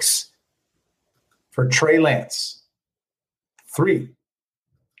picks for Trey Lance. 3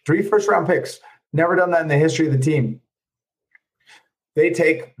 first-round picks. Never done that in the history of the team. They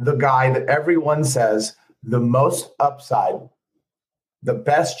take the guy that everyone says the most upside, the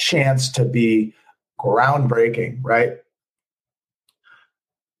best chance to be groundbreaking, right?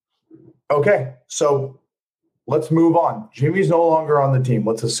 Okay, so let's move on. Jimmy's no longer on the team.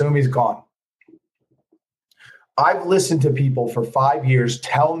 Let's assume he's gone. I've listened to people for 5 years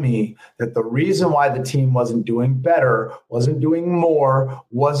tell me that the reason why the team wasn't doing better, wasn't doing more,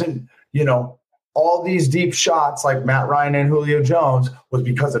 wasn't, all these deep shots like Matt Ryan and Julio Jones was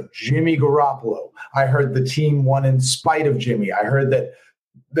because of Jimmy Garoppolo. I heard the team won in spite of Jimmy. I heard that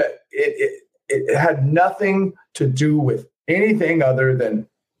it had nothing to do with anything other than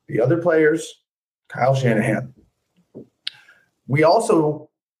the other players, Kyle Shanahan. We also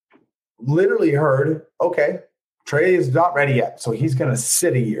literally heard, okay, Trey is not ready yet, so he's going to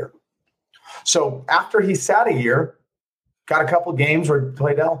sit a year. So after he sat a year, got a couple games where he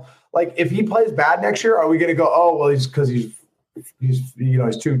played out. Like, if he plays bad next year, are we going to go, oh, well, he's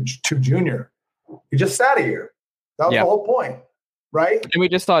too junior. He just sat a year. That was the whole point, right? And we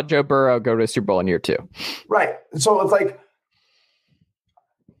just saw Joe Burrow go to a Super Bowl in year 2. Right. So it's like,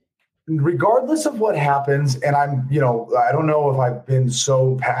 regardless of what happens, and I don't know if I've been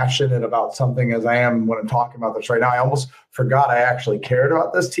so passionate about something as I am when I'm talking about this right now. I almost forgot I actually cared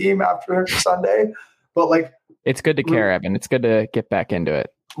about this team after Sunday. But it's good to care, Evan. It's good to get back into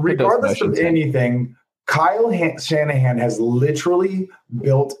it. Regardless of anything, Kyle Shanahan has literally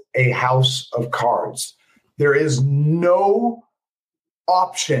built a house of cards. There is no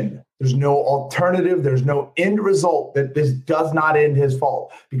option. There's no alternative. There's no end result that this does not end his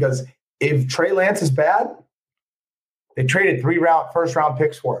fault. Because if Trey Lance is bad, they traded 3 first-round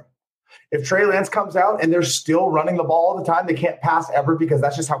picks for him. If Trey Lance comes out and they're still running the ball all the time, they can't pass ever because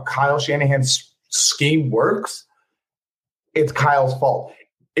that's just how Kyle Shanahan's scheme works. It's Kyle's fault.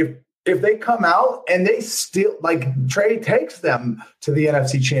 If they come out and they still, Trey takes them to the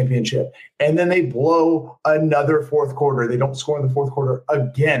NFC Championship and then they blow another fourth quarter, they don't score in the fourth quarter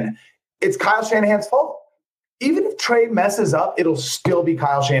again, it's Kyle Shanahan's fault. Even if Trey messes up, it'll still be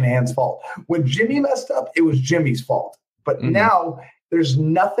Kyle Shanahan's fault. When Jimmy messed up, it was Jimmy's fault. But now there's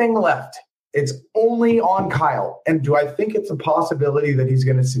nothing left. It's only on Kyle. And do I think it's a possibility that he's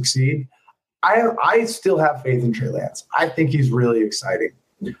going to succeed? I still have faith in Trey Lance. I think he's really exciting.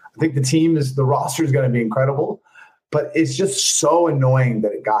 I think the roster is going to be incredible, but it's just so annoying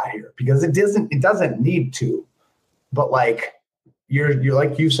that it got here because it doesn't need to. But you're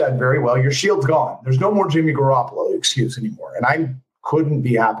like you said very well, your shield's gone. There's no more Jimmy Garoppolo excuse anymore. And I couldn't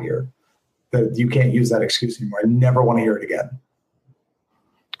be happier that you can't use that excuse anymore. I never want to hear it again.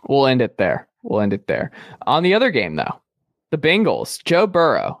 We'll end it there. On the other game, though, the Bengals, Joe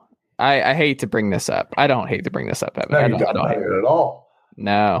Burrow. I hate to bring this up. I don't hate to bring this up, Evan. No, I don't hate it at all.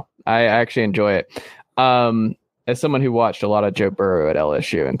 No, I actually enjoy it. As someone who watched a lot of Joe Burrow at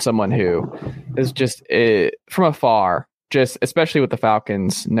LSU and someone who is just from afar, just especially with the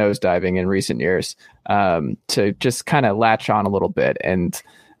Falcons nosediving in recent years, to just kind of latch on a little bit and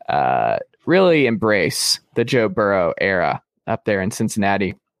really embrace the Joe Burrow era up there in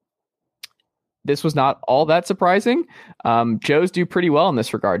Cincinnati. This was not all that surprising. Joes do pretty well in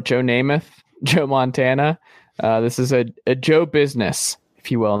this regard. Joe Namath, Joe Montana. This is a Joe business, if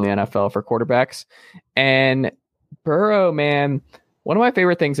you will, in the NFL for quarterbacks. And Burrow, man, one of my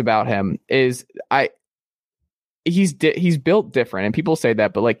favorite things about him is he's built different, and people say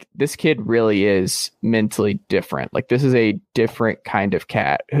that, but this kid really is mentally different. This is a different kind of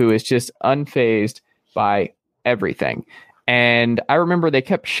cat who is just unfazed by everything. And I remember they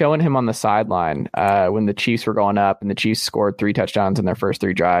kept showing him on the sideline when the Chiefs were going up and the Chiefs scored 3 touchdowns in their first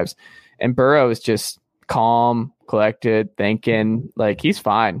 3 drives. And Burrow is just calm, collected, thinking he's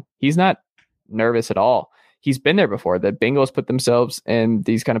fine. He's not nervous at all. He's been there before. The Bengals put themselves in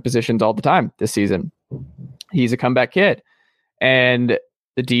these kind of positions all the time this season. He's a comeback kid. And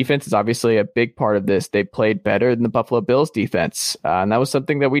the defense is obviously a big part of this. They played better than the Buffalo Bills defense. And that was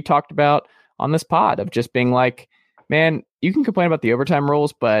something that we talked about on this pod of just being man, you can complain about the overtime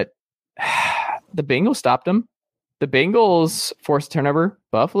rules, but the Bengals stopped them. The Bengals forced a turnover.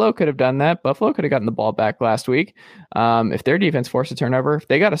 Buffalo could have done that. Buffalo could have gotten the ball back last week. If their defense forced a turnover, if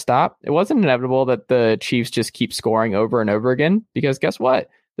they got to stop, it wasn't inevitable that the Chiefs just keep scoring over and over again, because guess what?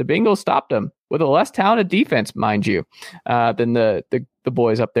 The Bengals stopped them with a less talented defense, mind you, than the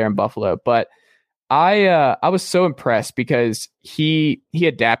boys up there in Buffalo. But I was so impressed because he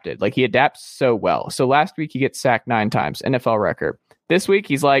adapted. Like, he adapts so well. So last week he gets sacked 9 times, NFL record. This week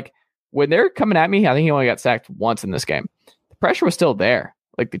he's like, when they're coming at me, I think he only got sacked once in this game. The pressure was still there.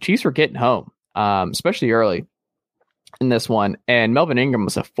 Like, the Chiefs were getting home, especially early in this one. And Melvin Ingram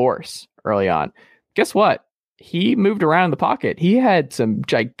was a force early on. Guess what? He moved around in the pocket. He had some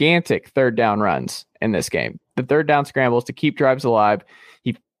gigantic third down runs in this game. The third down scrambles to keep drives alive.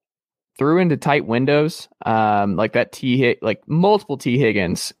 He threw into tight windows, like that multiple T.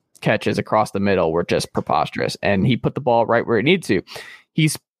 Higgins catches across the middle were just preposterous. And he put the ball right where it needed to.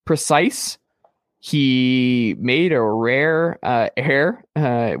 He's precise. He made a rare error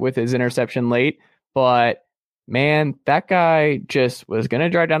with his interception late, but man, that guy just was going to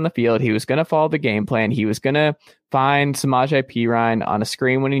drive down the field. He was going to follow the game plan. He was going to find Samaje Perine on a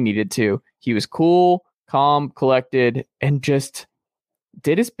screen when he needed to. He was cool, calm, collected, and just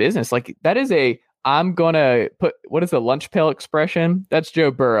did his business. Like, that is I'm going to put, what is the lunch pail expression? That's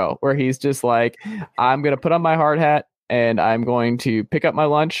Joe Burrow, where he's just like, I'm going to put on my hard hat and I'm going to pick up my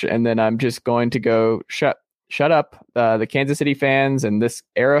lunch, and then I'm just going to go shut up the Kansas City fans and this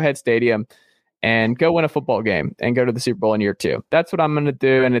Arrowhead Stadium and go win a football game and go to the Super Bowl in year 2. That's what I'm going to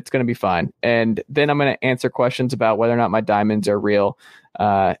do, and it's going to be fine. And then I'm going to answer questions about whether or not my diamonds are real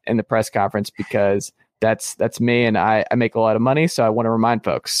in the press conference, because that's me, and I make a lot of money, so I want to remind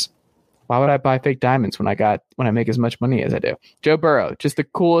folks, why would I buy fake diamonds when I make as much money as I do? Joe Burrow, just the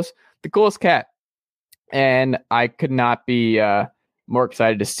coolest cat. And I could not be more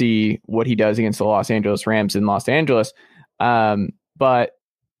excited to see what he does against the Los Angeles Rams in Los Angeles. But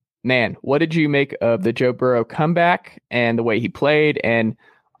man, what did you make of the Joe Burrow comeback and the way he played? And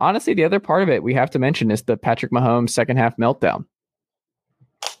honestly, the other part of it we have to mention is the Patrick Mahomes second half meltdown.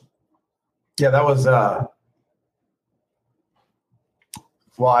 Yeah, that was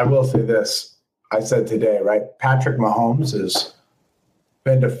well, I will say this. I said today, right? Patrick Mahomes has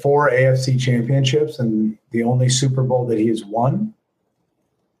been to 4 AFC championships, and the only Super Bowl that he has won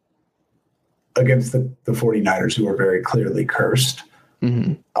against the 49ers, who are very clearly cursed.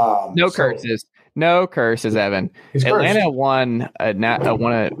 Mm-hmm. No curses, Evan. Atlanta won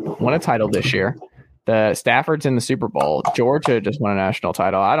a title this year. The Stafford's in the Super Bowl. Georgia just won a national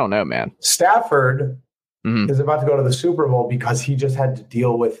title. I don't know, man. Stafford is about to go to the Super Bowl because he just had to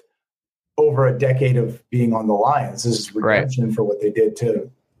deal with over a decade of being on the Lions. This is redemption for what they did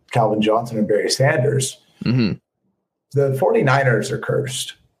to Calvin Johnson and Barry Sanders. Mm-hmm. The 49ers are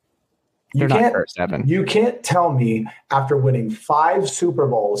cursed. They're not cursed, Evan. You can't tell me, after winning 5 Super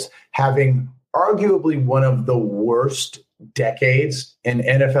Bowls, having arguably one of the worst decades in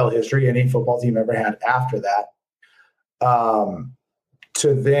NFL history, any football team ever had after that,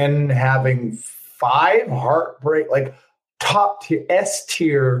 to then having 5 top tier, S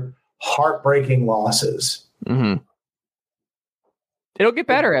tier, heartbreaking losses. Mm-hmm. It'll get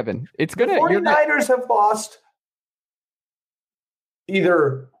better, Evan. It's gonna. The 49ers have lost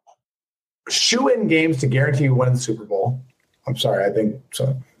either shoe-in games to guarantee you win the Super Bowl. I'm sorry, I think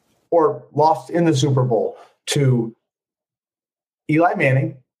so. Or lost in the Super Bowl to Eli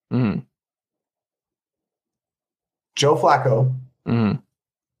Manning, Joe Flacco,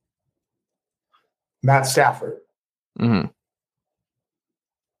 Matt Stafford.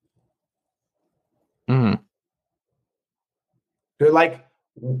 They're like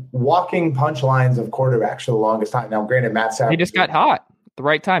walking punchlines of quarterbacks for the longest time. Now, granted, Matt Stafford. He just got hot at the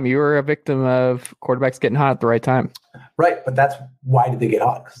right time. You were a victim of quarterbacks getting hot at the right time. Right, but that's why did they get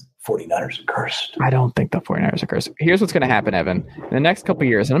hot? Because 49ers are cursed. I don't think the 49ers are cursed. Here's what's going to happen, Evan. In the next couple of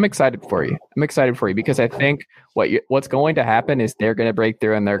years, and I'm excited for you. Because I think what's going to happen is they're going to break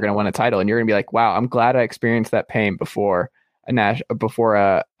through and they're going to win a title. And you're going to be like, wow, I'm glad I experienced that pain before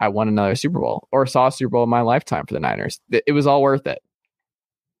I won another Super Bowl or saw a Super Bowl in my lifetime for the Niners. It was all worth it.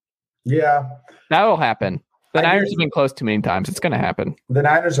 Yeah. That will happen. The Niners have been close too many times. It's going to happen. The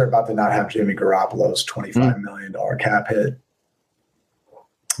Niners are about to not have Jimmy Garoppolo's $25 million cap hit.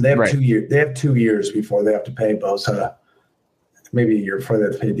 They have 2 years. They have 2 years before they have to pay Bosa. Maybe a year before they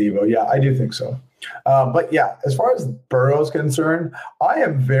have to pay Devo. Yeah, I do think so. But yeah, as far as Burrow is concerned, I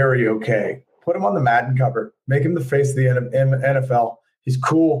am very okay. Put him on the Madden cover. Make him the face of the NFL. He's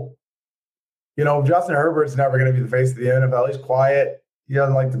cool. You know, Justin Herbert's never going to be the face of the NFL. He's quiet. He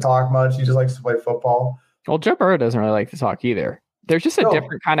doesn't like to talk much. He just likes to play football. Well, Joe Burrow doesn't really like to talk either. There's just a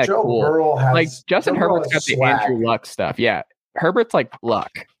different kind of cool. Burrow has, like Justin Herbert's got the Andrew Luck stuff. Yeah. Herbert's like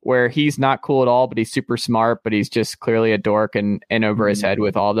Luck, where he's not cool at all, but he's super smart, but he's just clearly a dork and over his head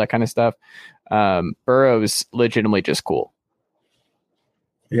with all that kind of stuff. Burrow's legitimately just cool.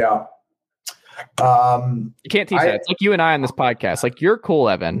 Yeah. You can't teach that. It's like you and I on this podcast. Like, you're cool,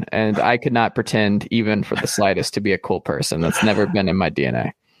 Evan, and I could not pretend even for the slightest to be a cool person. That's never been in my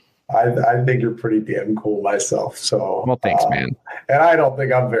DNA. I think you're pretty damn cool myself. So, well, thanks, man. And I don't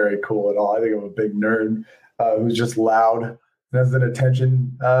think I'm very cool at all. I think I'm a big nerd who's just loud and has an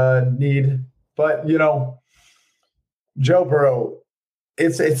attention need. But Joe Burrow,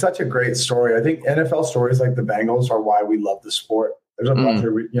 it's such a great story. I think NFL stories like the Bengals are why we love the sport. There's a bunch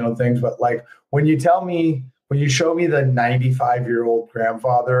of things, but like when you show me the 95-year-old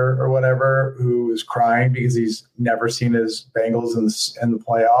grandfather or whatever who is crying because he's never seen his Bengals in the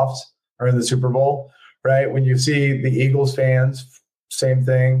playoffs or in the Super Bowl, right? When you see the Eagles fans, same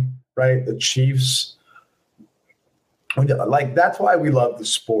thing, right? The Chiefs, like that's why we love the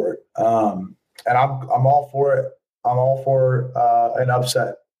sport, and I'm all for it. I'm all for an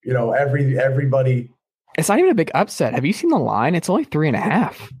upset. Everybody. It's not even a big upset. Have you seen the line? It's only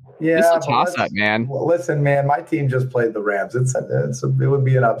 3.5. Yeah, it's a toss-up, man. Well, listen, man, my team just played the Rams. It would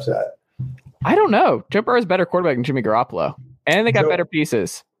be an upset. I don't know. Joe Burrow is a better quarterback than Jimmy Garoppolo, and they got better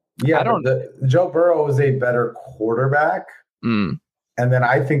pieces. Yeah, Joe Burrow is a better quarterback, and then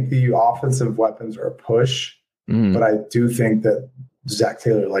I think the offensive weapons are a push. But I do think that Zach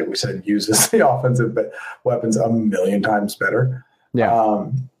Taylor, like we said, uses the offensive weapons a million times better. Yeah.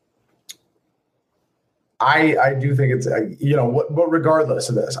 I do think it's, but regardless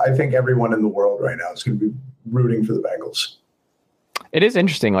of this, I think everyone in the world right now is going to be rooting for the Bengals. It is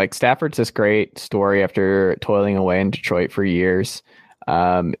interesting. Like, Stafford's this great story after toiling away in Detroit for years.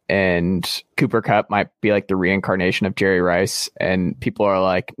 And Cooper Kupp might be like the reincarnation of Jerry Rice. And people are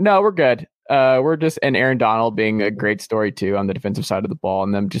like, no, we're good. And Aaron Donald being a great story too on the defensive side of the ball,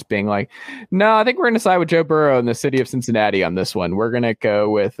 and them just being like, no, I think we're going to side with Joe Burrow in the city of Cincinnati on this one. We're going to go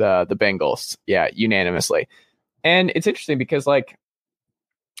with the Bengals. Yeah, unanimously. And it's interesting because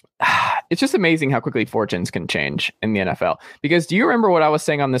it's just amazing how quickly fortunes can change in the NFL. Because do you remember what I was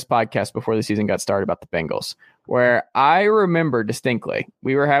saying on this podcast before the season got started about the Bengals? Where I remember distinctly,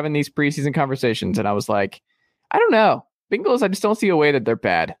 we were having these preseason conversations and I was like, I don't know. Bengals, I just don't see a way that they're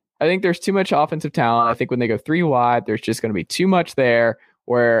bad. I think there's too much offensive talent. I think when they go 3 wide, there's just going to be too much there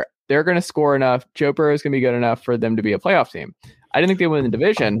where they're going to score enough. Joe Burrow is going to be good enough for them to be a playoff team. I didn't think they would win the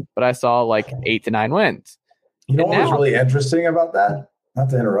division, but I saw like 8 to 9 wins. You know what was really interesting about that? Not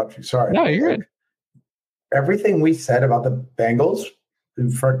to interrupt you. Sorry. No, you're good. Everything we said about the Bengals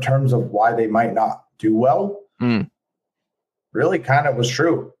in terms of why they might not do well really kind of was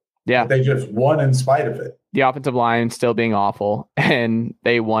true. Yeah. They just won in spite of it. The offensive line still being awful, and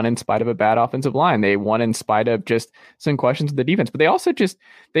they won in spite of a bad offensive line. They won in spite of just some questions of the defense, but they also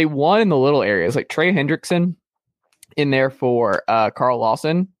they won in the little areas. Like Trey Hendrickson in there for Carl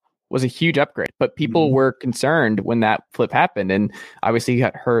Lawson was a huge upgrade, but people were concerned when that flip happened. And obviously he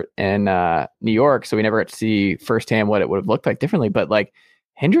got hurt in New York, so we never got to see firsthand what it would have looked like differently. But like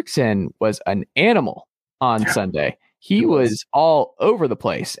Hendrickson was an animal on Sunday. He was all over the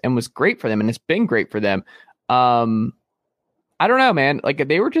place and was great for them, and it's been great for them. I don't know, man. Like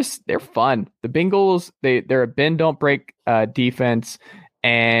they're fun. The Bengals, they're a bend don't break defense,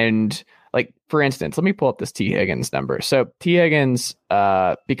 and like for instance, let me pull up this T. Higgins number. So T. Higgins,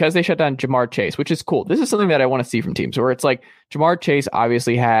 because they shut down Jamar Chase, which is cool. This is something that I want to see from teams where it's like Jamar Chase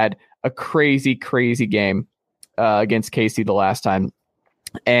obviously had a crazy game against KC the last time,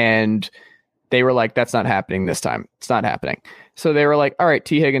 and they were like, that's not happening this time. It's not happening. So they were like, all right,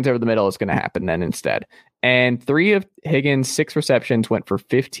 T. Higgins over the middle is going to happen then instead. And 3 of Higgins' 6 receptions went for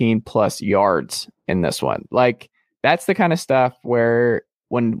 15 plus yards in this one. Like, that's the kind of stuff where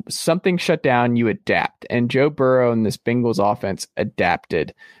when something shut down, you adapt. And Joe Burrow and this Bengals offense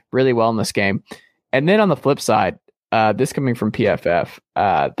adapted really well in this game. And then on the flip side, this coming from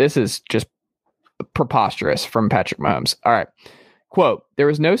PFF, this is just preposterous from Patrick Mahomes. All right. Quote, there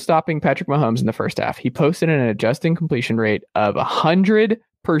was no stopping Patrick Mahomes in the first half. He posted an adjusted completion rate of 100%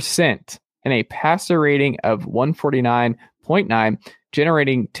 and a passer rating of 149.9,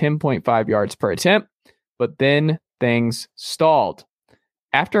 generating 10.5 yards per attempt. But then things stalled.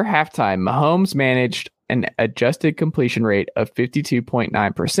 After halftime, Mahomes managed an adjusted completion rate of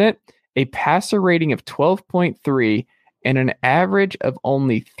 52.9%, a passer rating of 12.3, and an average of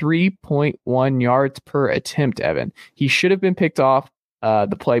only 3.1 yards per attempt, Evan. He should have been picked off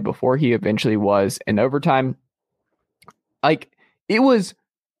the play before he eventually was in overtime. Like, it was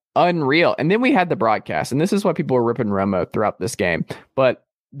unreal. And then we had the broadcast, and this is why people were ripping Romo throughout this game. But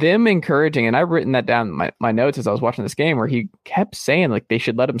them encouraging, and I've written that down in my notes as I was watching this game, where he kept saying, like, they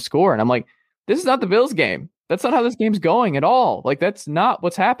should let him score. And I'm like, this is not the Bills game. That's not how this game's going at all. Like, that's not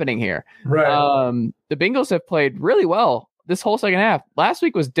what's happening here. Right. The Bengals have played really well this whole second half. Last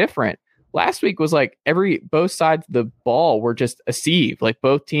week was different. last week was like both sides of the ball were just a sieve. Like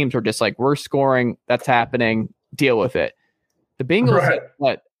both teams were just like, we're scoring, that's happening, deal with it. The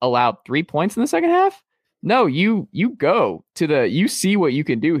Bengals allowed 3 points in the second half. No, you go to you see what you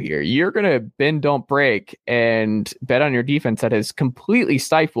can do here. You're going to bend, don't break, and bet on your defense that has completely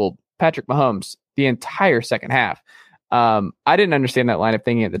stifled Patrick Mahomes the entire second half. I didn't understand that line of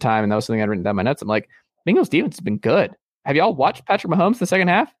thinking at the time, and that was something I'd written down my notes. I'm like, Bengals defense has been good. Have y'all watched Patrick Mahomes the second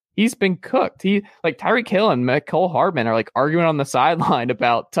half? He's been cooked. Like Tyreek Hill and Mecole Hardman are like arguing on the sideline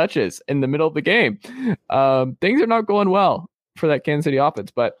about touches in the middle of the game. Things are not going well for that Kansas City offense,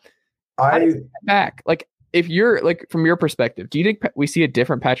 but back, like, if you're like, from your perspective, do you think we see a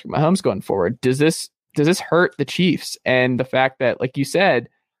different Patrick Mahomes going forward? Does this hurt the Chiefs? And the fact that, like you said,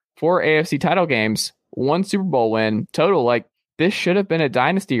 4 AFC title games, 1 Super Bowl win total, like this should have been a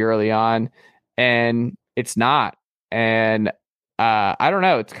dynasty early on, and it's not. And I don't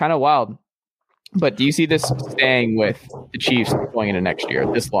know, it's kind of wild. But do you see this staying with the Chiefs going into next year,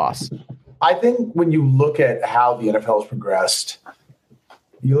 this loss? I think when you look at how the NFL has progressed,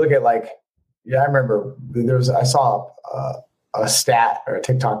 you look at I remember I saw a stat or a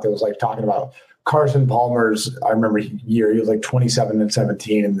TikTok that was like talking about Carson Palmer's, I remember year, he was like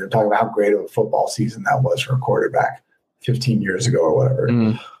 27-17, and they're talking about how great of a football season that was for a quarterback 15 years ago or whatever.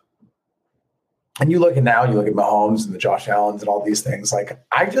 Mm. And you look at Mahomes and the Josh Allens and all these things. Like,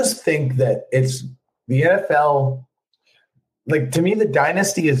 I just think that it's the NFL. Like, to me, the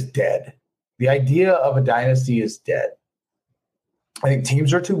dynasty is dead. The idea of a dynasty is dead. I think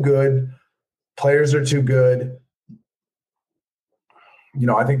teams are too good. Players are too good.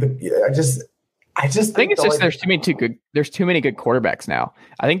 I think I think it's just there's too many good quarterbacks now.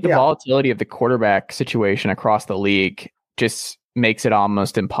 I think the volatility of the quarterback situation across the league just makes it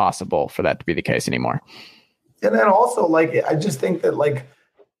almost impossible for that to be the case anymore. And then also, I just think that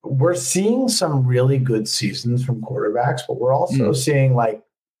we're seeing some really good seasons from quarterbacks, but we're also seeing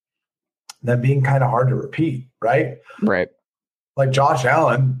them being kind of hard to repeat, right? Right. Like Josh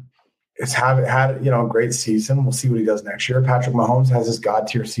Allen had a great season. We'll see what he does next year. Patrick Mahomes has his God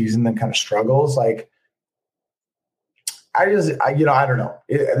tier season, then kind of struggles. I don't know.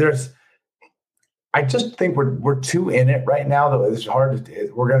 I just think we're too in it right now, though. It's hard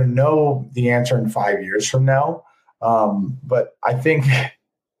to. We're going to know the answer in 5 years from now. But I think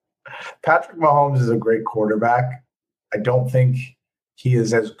Patrick Mahomes is a great quarterback. I don't think he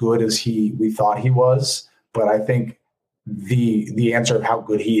is as good as we thought he was, but I think the answer of how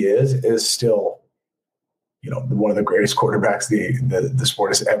good he is still, one of the greatest quarterbacks the sport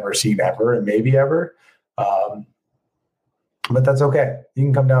has ever seen, ever, and maybe ever. But that's okay. You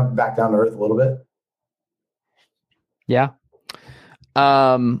can come back down to earth a little bit. Yeah.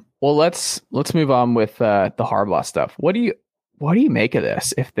 Well, let's move on with the Harbaugh stuff. What do you make of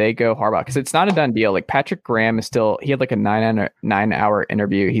this if they go Harbaugh? Because it's not a done deal. Like, Patrick Graham he had like a 9-hour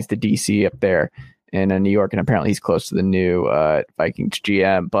interview. He's the DC up there in New York, and apparently he's close to the new Vikings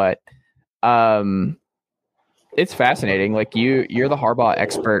GM. But it's fascinating. Like, you're the Harbaugh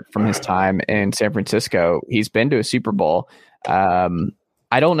expert from his time in San Francisco. He's been to a Super Bowl.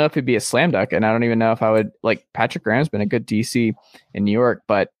 I don't know if it'd be a slam dunk, and I don't even know if I would like. Patrick Graham's been a good DC in New York,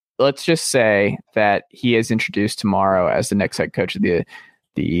 but let's just say that he is introduced tomorrow as the next head coach of the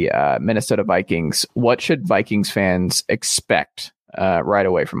Minnesota Vikings. What should Vikings fans expect right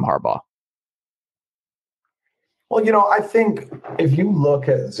away from Harbaugh? Well, I think if you look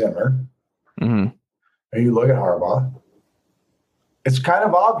at Zimmer and you look at Harbaugh, it's kind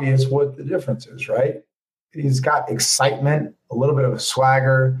of obvious what the difference is, right? He's got excitement, a little bit of a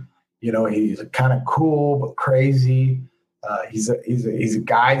swagger. He's kind of cool but crazy. He's a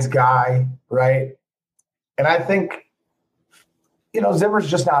guy's guy, right? And I think, Zimmer's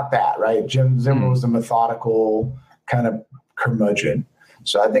just not that, right? Zimmer was a methodical kind of curmudgeon.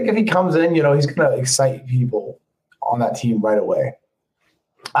 So I think if he comes in, he's going to excite people on that team right away.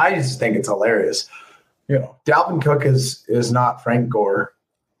 I just think it's hilarious. Dalvin Cook is not Frank Gore.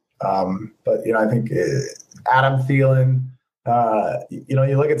 But I think Adam Thielen,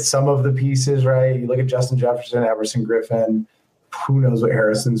 you look at some of the pieces, right? You look at Justin Jefferson, Everson Griffin, who knows what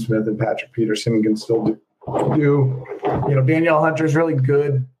Harrison Smith and Patrick Peterson can still do. Danielle Hunter's really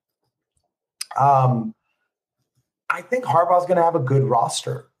good. I think Harbaugh's going to have a good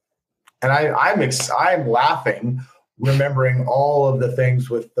roster. And I'm laughing, remembering all of the things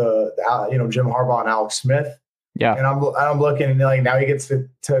with Jim Harbaugh and Alex Smith. Yeah. And I'm looking, and now he gets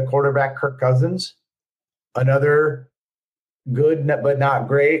to quarterback Kirk Cousins, another good but not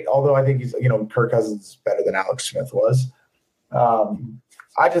great. Although I think he's Kirk Cousins is better than Alex Smith was.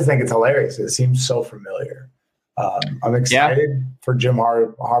 I just think it's hilarious. It seems so familiar. I'm excited for Jim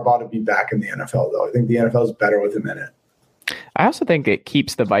Harbaugh to be back in the NFL, though. I think the NFL is better with him in it. I also think it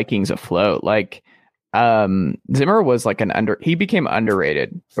keeps the Vikings afloat. Like Zimmer was like he became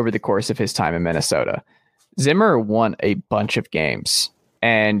underrated over the course of his time in Minnesota. Zimmer won a bunch of games,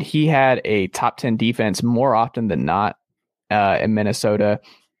 and he had a top 10 defense more often than not in Minnesota.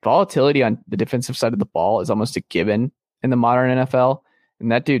 Volatility on the defensive side of the ball is almost a given in the modern NFL.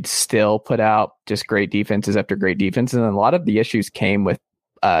 And that dude still put out just great defenses after great defenses. And a lot of the issues came with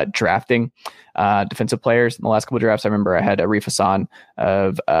drafting defensive players. In the last couple of drafts, I remember I had Arif Hassan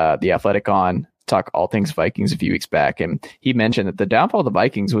of The Athletic on talk all things Vikings a few weeks back. And he mentioned that the downfall of the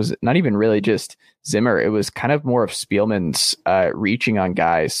Vikings was not even really just Zimmer. It was kind of more of Spielman's reaching on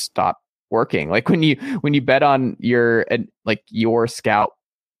guys stop working. Like when you bet on your scout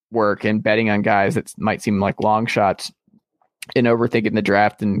work and betting on guys that might seem like long shots, and overthinking the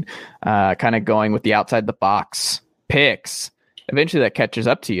draft and kind of going with the outside the box picks, eventually that catches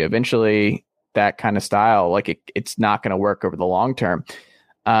up to you. Eventually that kind of style, like it's not going to work over the long term.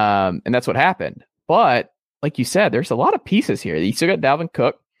 And that's what happened. But like you said, there's a lot of pieces here. You still got Dalvin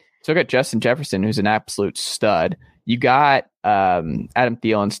Cook, still got Justin Jefferson, who's an absolute stud. You got Adam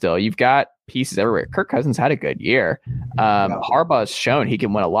Thielen still. You've got pieces everywhere. Kirk Cousins had a good year. Harbaugh's shown he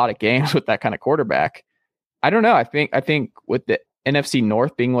can win a lot of games with that kind of quarterback. I don't know. I think with the NFC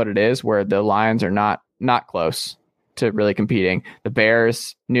North being what it is, where the Lions are not close to really competing, the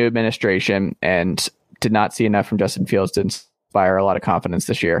Bears, new administration, and did not see enough from Justin Fields to inspire a lot of confidence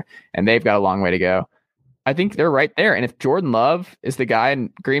this year, and they've got a long way to go. I think they're right there. And if Jordan Love is the guy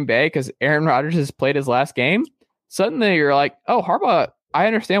in Green Bay because Aaron Rodgers has played his last game, suddenly you're like, oh, Harbaugh, I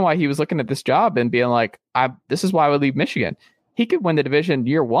understand why he was looking at this job and being like, this is why I would leave Michigan. He could win the division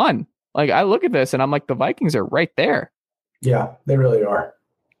year one. Like, I look at this and I'm like, the Vikings are right there. Yeah, they really are.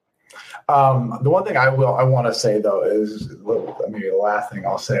 The one thing I want to say, though, is maybe the last thing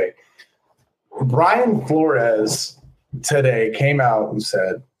I'll say. Brian Flores today came out and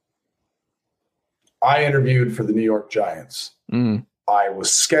said, I interviewed for the New York Giants. I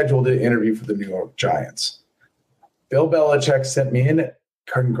was scheduled to interview for the New York Giants. Bill Belichick sent me a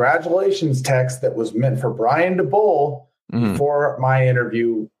congratulations text that was meant for Brian DeBull before my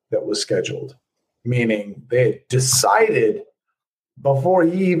interview that was scheduled, meaning they had decided before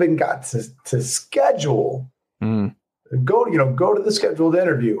he even got to schedule, go to the scheduled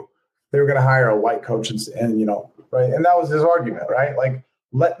interview, they were going to hire a white coach and right. And that was his argument, right? Like,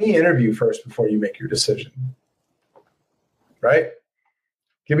 let me interview first before you make your decision, right?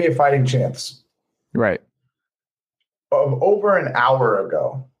 Give me a fighting chance. Right. Over an hour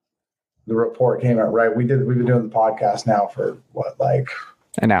ago, the report came out, right? We've been doing the podcast now for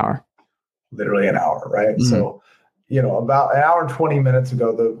an hour, literally an hour, right? So, about an hour and 20 minutes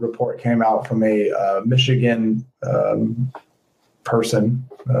ago, the report came out from a Michigan person,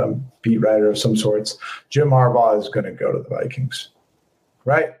 beat writer of some sorts. Jim Harbaugh is going to go to the Vikings,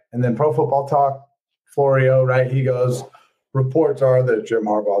 right? And then Pro Football Talk, Florio, right? He goes, reports are that Jim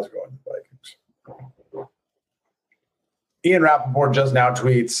Harbaugh is going to the Vikings. Ian Rappaport just now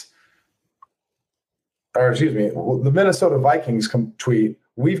tweets, the Minnesota Vikings tweet,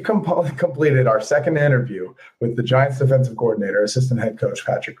 we've completed our second interview with the Giants defensive coordinator, assistant head coach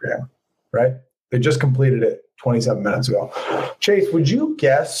Patrick Graham, right? They just completed it 27 minutes ago. Chase, would you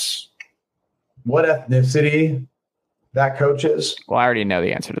guess what ethnicity that coach is? Well, I already know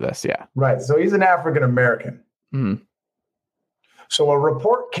the answer to this, yeah. Right, so he's an African-American. So a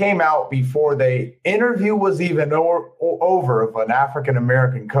report came out before the interview was even over of an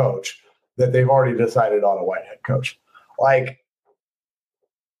African-American coach that they've already decided on a white head coach. Like,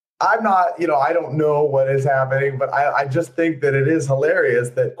 I'm not, I don't know what is happening, but I just think that it is hilarious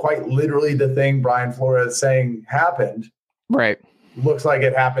that quite literally the thing Brian Flores saying happened. Right. Looks like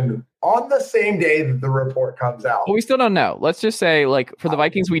it happened on the same day that the report comes out. Well, we still don't know. Let's just say, like, for the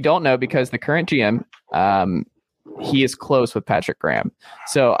Vikings, we don't know because the current GM, he is close with Patrick Graham.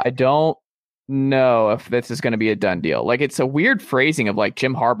 So I don't know if this is going to be a done deal. Like, it's a weird phrasing of like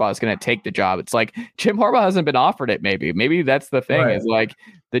Jim Harbaugh is going to take the job. It's like Jim Harbaugh hasn't been offered it. Maybe that's the thing, right? Is like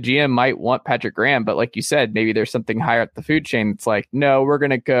the GM might want Patrick Graham, but like you said, maybe there's something higher up the food chain. It's like, no, we're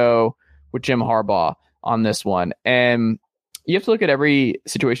going to go with Jim Harbaugh on this one. And you have to look at every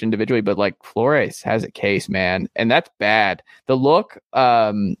situation individually, but like Flores has a case, man. And that's bad. The look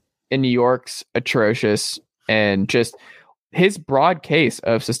in New York's atrocious, and just his broad case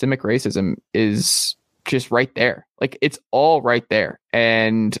of systemic racism is just right there. Like, it's all right there.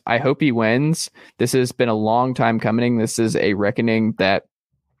 And I hope he wins. This has been a long time coming. This is a reckoning that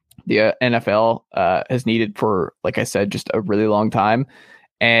the NFL has needed for, like I said, just a really long time.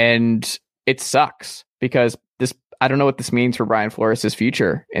 And it sucks because this I don't know what this means for Brian Flores'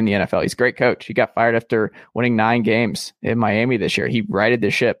 future in the NFL. He's a great coach. He got fired after winning 9 games in Miami this year. He righted the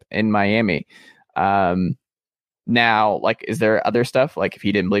ship in Miami. Now, like, is there other stuff? Like, if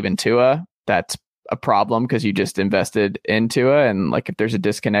he didn't believe in Tua, that's a problem because you just invested in Tua. And like, if there's a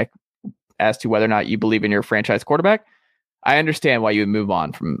disconnect as to whether or not you believe in your franchise quarterback, I understand why you would move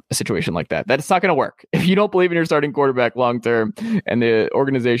on from a situation like that. That's not going to work. If you don't believe in your starting quarterback long term and the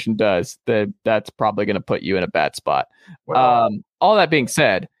organization does, that's probably going to put you in a bad spot. All that being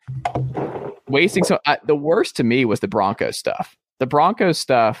said, the worst to me was the Broncos stuff. The Broncos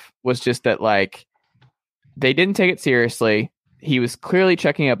stuff was just that, like, they didn't take it seriously. He was clearly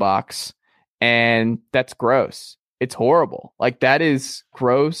checking a box, and that's gross. It's horrible. Like, that is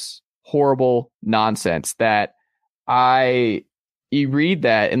gross, horrible nonsense that you read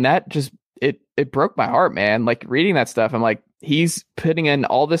that, and that just it broke my heart, man. Like, reading that stuff, I'm like, he's putting in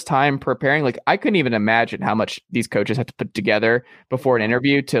all this time preparing. Like, I couldn't even imagine how much these coaches have to put together before an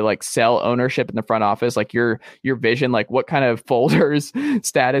interview to like sell ownership in the front office, like your vision, like what kind of folders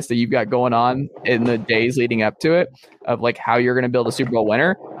status that you've got going on in the days leading up to it, of like how you're going to build a Super Bowl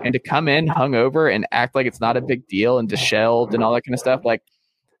winner, and to come in hungover and act like it's not a big deal and disheveled and all that kind of stuff. Like,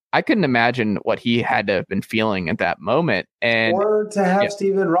 I couldn't imagine what he had to have been feeling at that moment. And or to have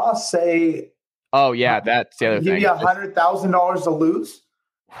Stephen Ross say, "Oh yeah, that's the other thing. Give you $100,000 to lose.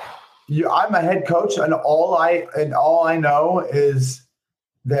 I'm a head coach, and all I know is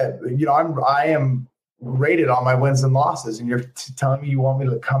that I am rated on my wins and losses, and you're telling me you want me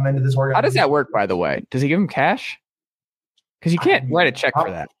to come into this organization." How does that work, by the way? Does he give him cash? Because you can't write a check for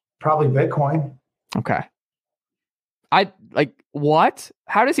that. Probably Bitcoin. Okay. What?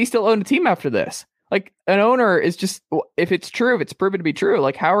 How does he still own a team after this? Like, an owner is just, if it's true, if it's proven to be true,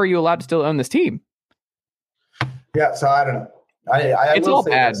 like, how are you allowed to still own this team? Yeah, so I don't know. It's all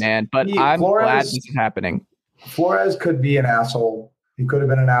bad, man, but I'm glad this is happening. Flores could be an asshole. He could have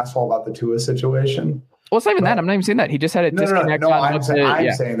been an asshole about the Tua situation. Well, it's not even that. I'm not even saying that. He just had a disconnect. I'm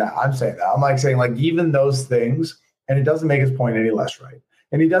saying that. I'm like saying, like, even those things, and it doesn't make his point any less right.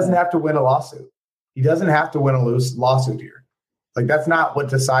 And he doesn't have to win a lawsuit. He doesn't have to win a lawsuit here. Like, that's not what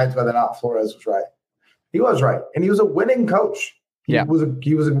decides whether or not Flores was right. He was right, and he was a winning coach. He was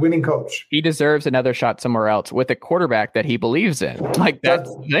a winning coach. He deserves another shot somewhere else with a quarterback that he believes in. Like,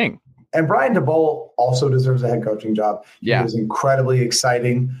 that's the thing. And Brian DeBoll also deserves a head coaching job. He is incredibly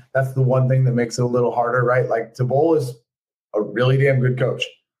exciting. That's the one thing that makes it a little harder, right? Like, DeBoll is a really damn good coach.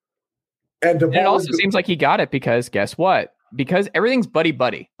 And it also seems like he got it because guess what? Because everything's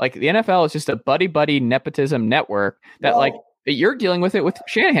buddy-buddy. Like, the NFL is just a buddy-buddy nepotism network that, you're dealing with it with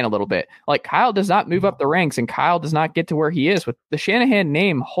Shanahan a little bit. Like, Kyle does not move up the ranks, and Kyle does not get to where he is. With the Shanahan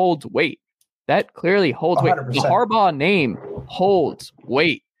name holds weight. That clearly holds 100%. Weight. The Harbaugh name holds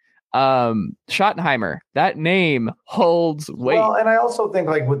weight. Schottenheimer, that name holds weight. Well, and I also think,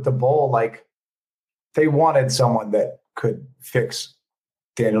 like, with the Bowl, like, they wanted someone that could fix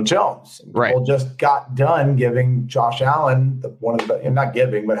Daniel Jones. Right. People just got done giving Josh Allen not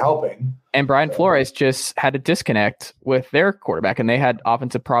giving, but helping. And Brian Flores just had a disconnect with their quarterback, and they had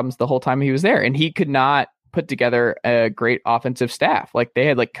offensive problems the whole time he was there. And he could not put together a great offensive staff. Like, they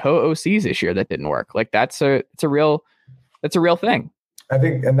had like co-OCs this year that didn't work. Like, it's a real thing. I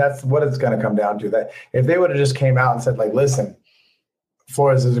think, and that's what it's going to come down to. That if they would have just came out and said, like, listen,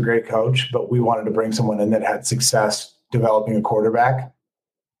 Flores is a great coach, but we wanted to bring someone in that had success developing a quarterback.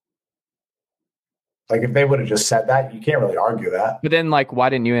 Like, if they would have just said that, you can't really argue that. But then, like, why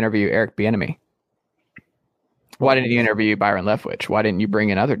didn't you interview Eric Bieniemy? Why didn't you interview Byron Leftwich? Why didn't you bring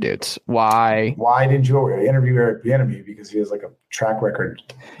in other dudes? Why didn't you interview Eric Bieniemy? Because he has like a track record.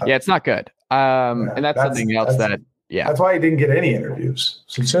 It's not good. And that's something else that's why he didn't get any interviews.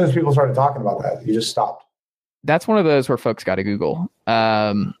 So as soon as people started talking about that, he just stopped. That's one of those where folks got to Google.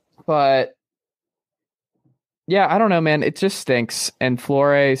 But yeah, I don't know, man. It just stinks. And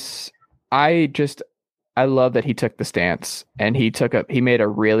Flores, I love that he took the stance, and he made a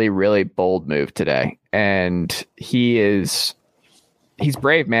really, really bold move today. And he's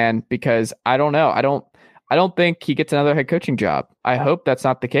brave, man, because I don't know. I don't think he gets another head coaching job. I hope that's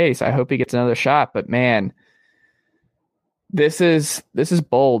not the case. I hope he gets another shot, but man, this is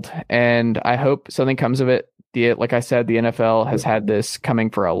bold, and I hope something comes of it. Like I said, the NFL has had this coming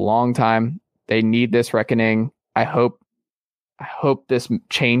for a long time. They need this reckoning. I hope this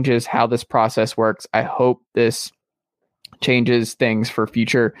changes how this process works. I hope this changes things for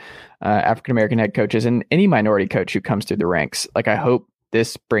future African-American head coaches and any minority coach who comes through the ranks. Like, I hope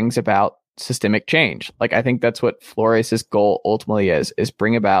this brings about systemic change. Like, I think that's what Flores' goal ultimately is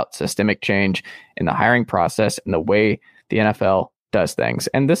bring about systemic change in the hiring process and the way the NFL does things.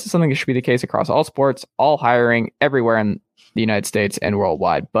 And this is something that should be the case across all sports, all hiring, everywhere in the United States and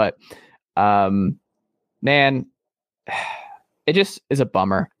worldwide. But man, it just is a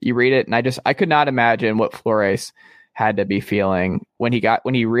bummer. You read it, and I could not imagine what Flores had to be feeling when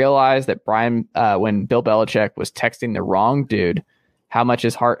he realized that when Bill Belichick was texting the wrong dude, how much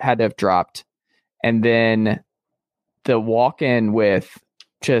his heart had to have dropped. And then the walk-in with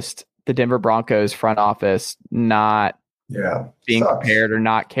just the Denver Broncos front office not being prepared or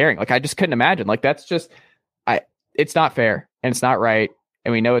not caring. Like, I just couldn't imagine. Like, that's just, it's not fair and it's not right.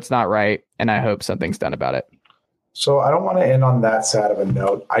 And we know it's not right. And I hope something's done about it. So I don't want to end on that sad of a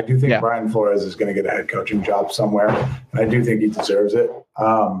note. I do think Brian Flores is going to get a head coaching job somewhere, and I do think he deserves it.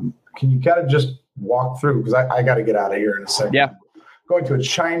 Can you kind of just walk through, because I got to get out of here in a second. Yeah. Going to a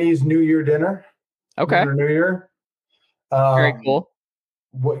Chinese New Year dinner. Okay. New Year. Very cool.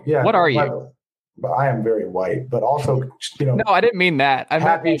 What are you? I am very white, but also, No, I didn't mean that. I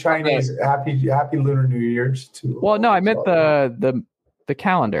happy Chinese, happy Lunar New Year's too. Well, no, I meant the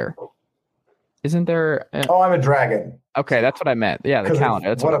calendar. Isn't there? I'm a dragon. Okay, that's what I meant. Yeah, the calendar.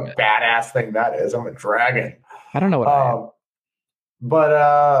 That's what a badass thing that is. I'm a dragon. I don't know what I am.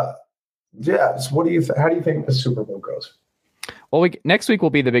 But so what do you? How do you think the Super Bowl goes? Well, next week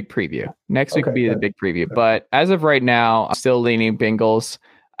will be the big preview. The big preview. But as of right now, I'm still leaning Bengals.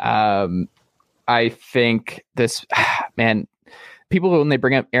 I think this, man, people, when they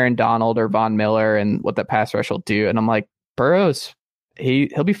bring up Aaron Donald or Von Miller and what that pass rush will do, and I'm like, Burrow's,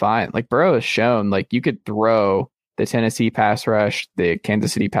 he'll be fine. Like, Burrow has shown, like, you could throw the Tennessee pass rush, the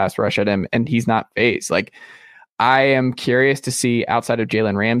Kansas City pass rush at him, and he's not phased. Like, I am curious to see, outside of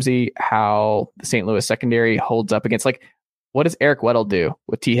Jalen Ramsey, how the St. Louis secondary holds up against, like, what does Eric Weddle do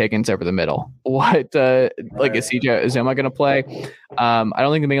with T. Higgins over the middle? What, like, is CJ Uzomah going to play? I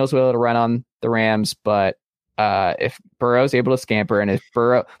don't think the Bengals will be able to run on the Rams, but if Burrow's able to scamper, and if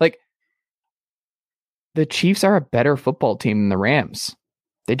Burrow, like, the Chiefs are a better football team than the Rams.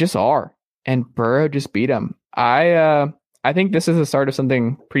 They just are. And Burrow just beat them. I think this is the start of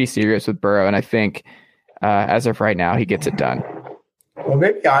something pretty serious with Burrow, and I think as of right now, he gets it done. Well,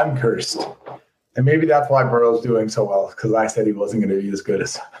 maybe I'm cursed. And maybe that's why Burrow's doing so well, because I said he wasn't going to be as good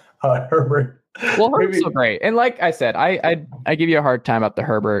as Herbert. Well, Herbert's so great. And like I said, I give you a hard time about the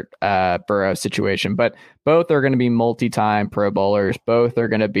Herbert Burrow situation, but both are going to be multi-time Pro Bowlers. Both are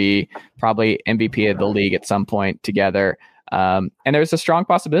going to be probably MVP of the league at some point together. And there's a strong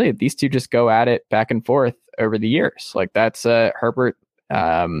possibility that these two just go at it back and forth over the years. Like, that's Herbert.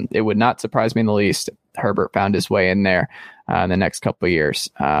 It would not surprise me in the least. Herbert found his way in there in the next couple of years.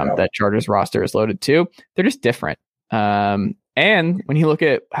 That Chargers roster is loaded too. They're just different. And when you look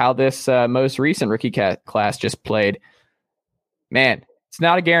at how this most recent rookie class just played, man, it's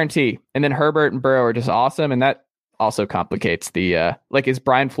not a guarantee. And then Herbert and Burrow are just awesome. And that also complicates the, is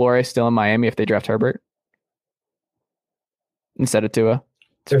Brian Flores still in Miami if they draft Herbert instead of Tua?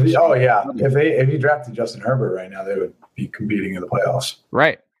 If you drafted Justin Herbert right now, they would be competing in the playoffs.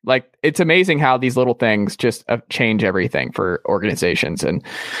 Right. Like, it's amazing how these little things just change everything for organizations and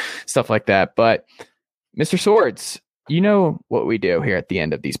stuff like that. But Mr. Sowards, you know what we do here at the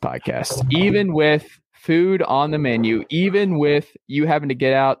end of these podcasts, even with food on the menu, even with you having to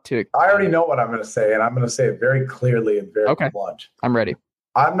get out to. I already know what I'm going to say, and I'm going to say it very clearly and very blunt. I'm ready.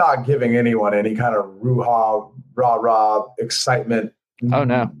 I'm not giving anyone any kind of rah-rah excitement. Oh,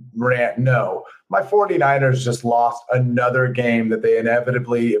 no. Rant. No. My 49ers just lost another game that they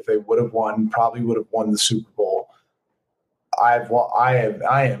inevitably, if they would have won, probably would have won the Super Bowl. I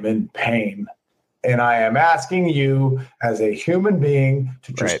am in pain. And I am asking you, as a human being,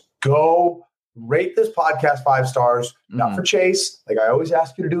 to just go rate this podcast 5 stars, not for Chase. Like I always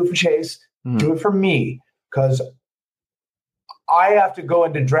ask you to do it for Chase. Do it for me, because I have to go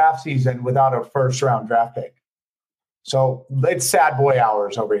into draft season without a first-round draft pick. So it's sad boy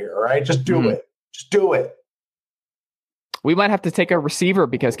hours over here, all right? Just do it. Just do it. We might have to take a receiver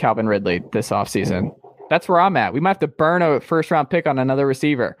because Calvin Ridley this offseason. That's where I'm at. We might have to burn a first-round pick on another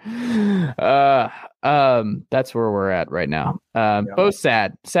receiver. That's where we're at right now. Both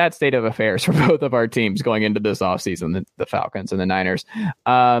sad state of affairs for both of our teams going into this offseason, the Falcons and the Niners.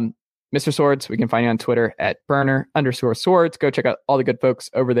 Mr. Sowards, we can find you on Twitter at burner_swords. Go check out all the good folks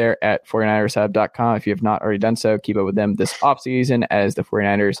over there at 49ershub.com. If you have not already done so, keep up with them this offseason as the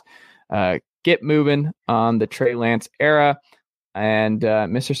 49ers get moving on the Trey Lance era. And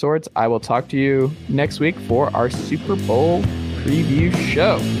Mr. Sowards, I will talk to you next week for our Super Bowl preview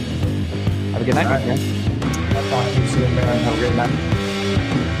show. Have a good night, my friend. I'll talk to you soon, man. Have a great night.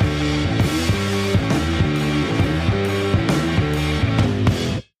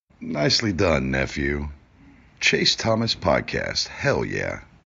 Nicely done, nephew. Chase Thomas Podcast. Hell yeah.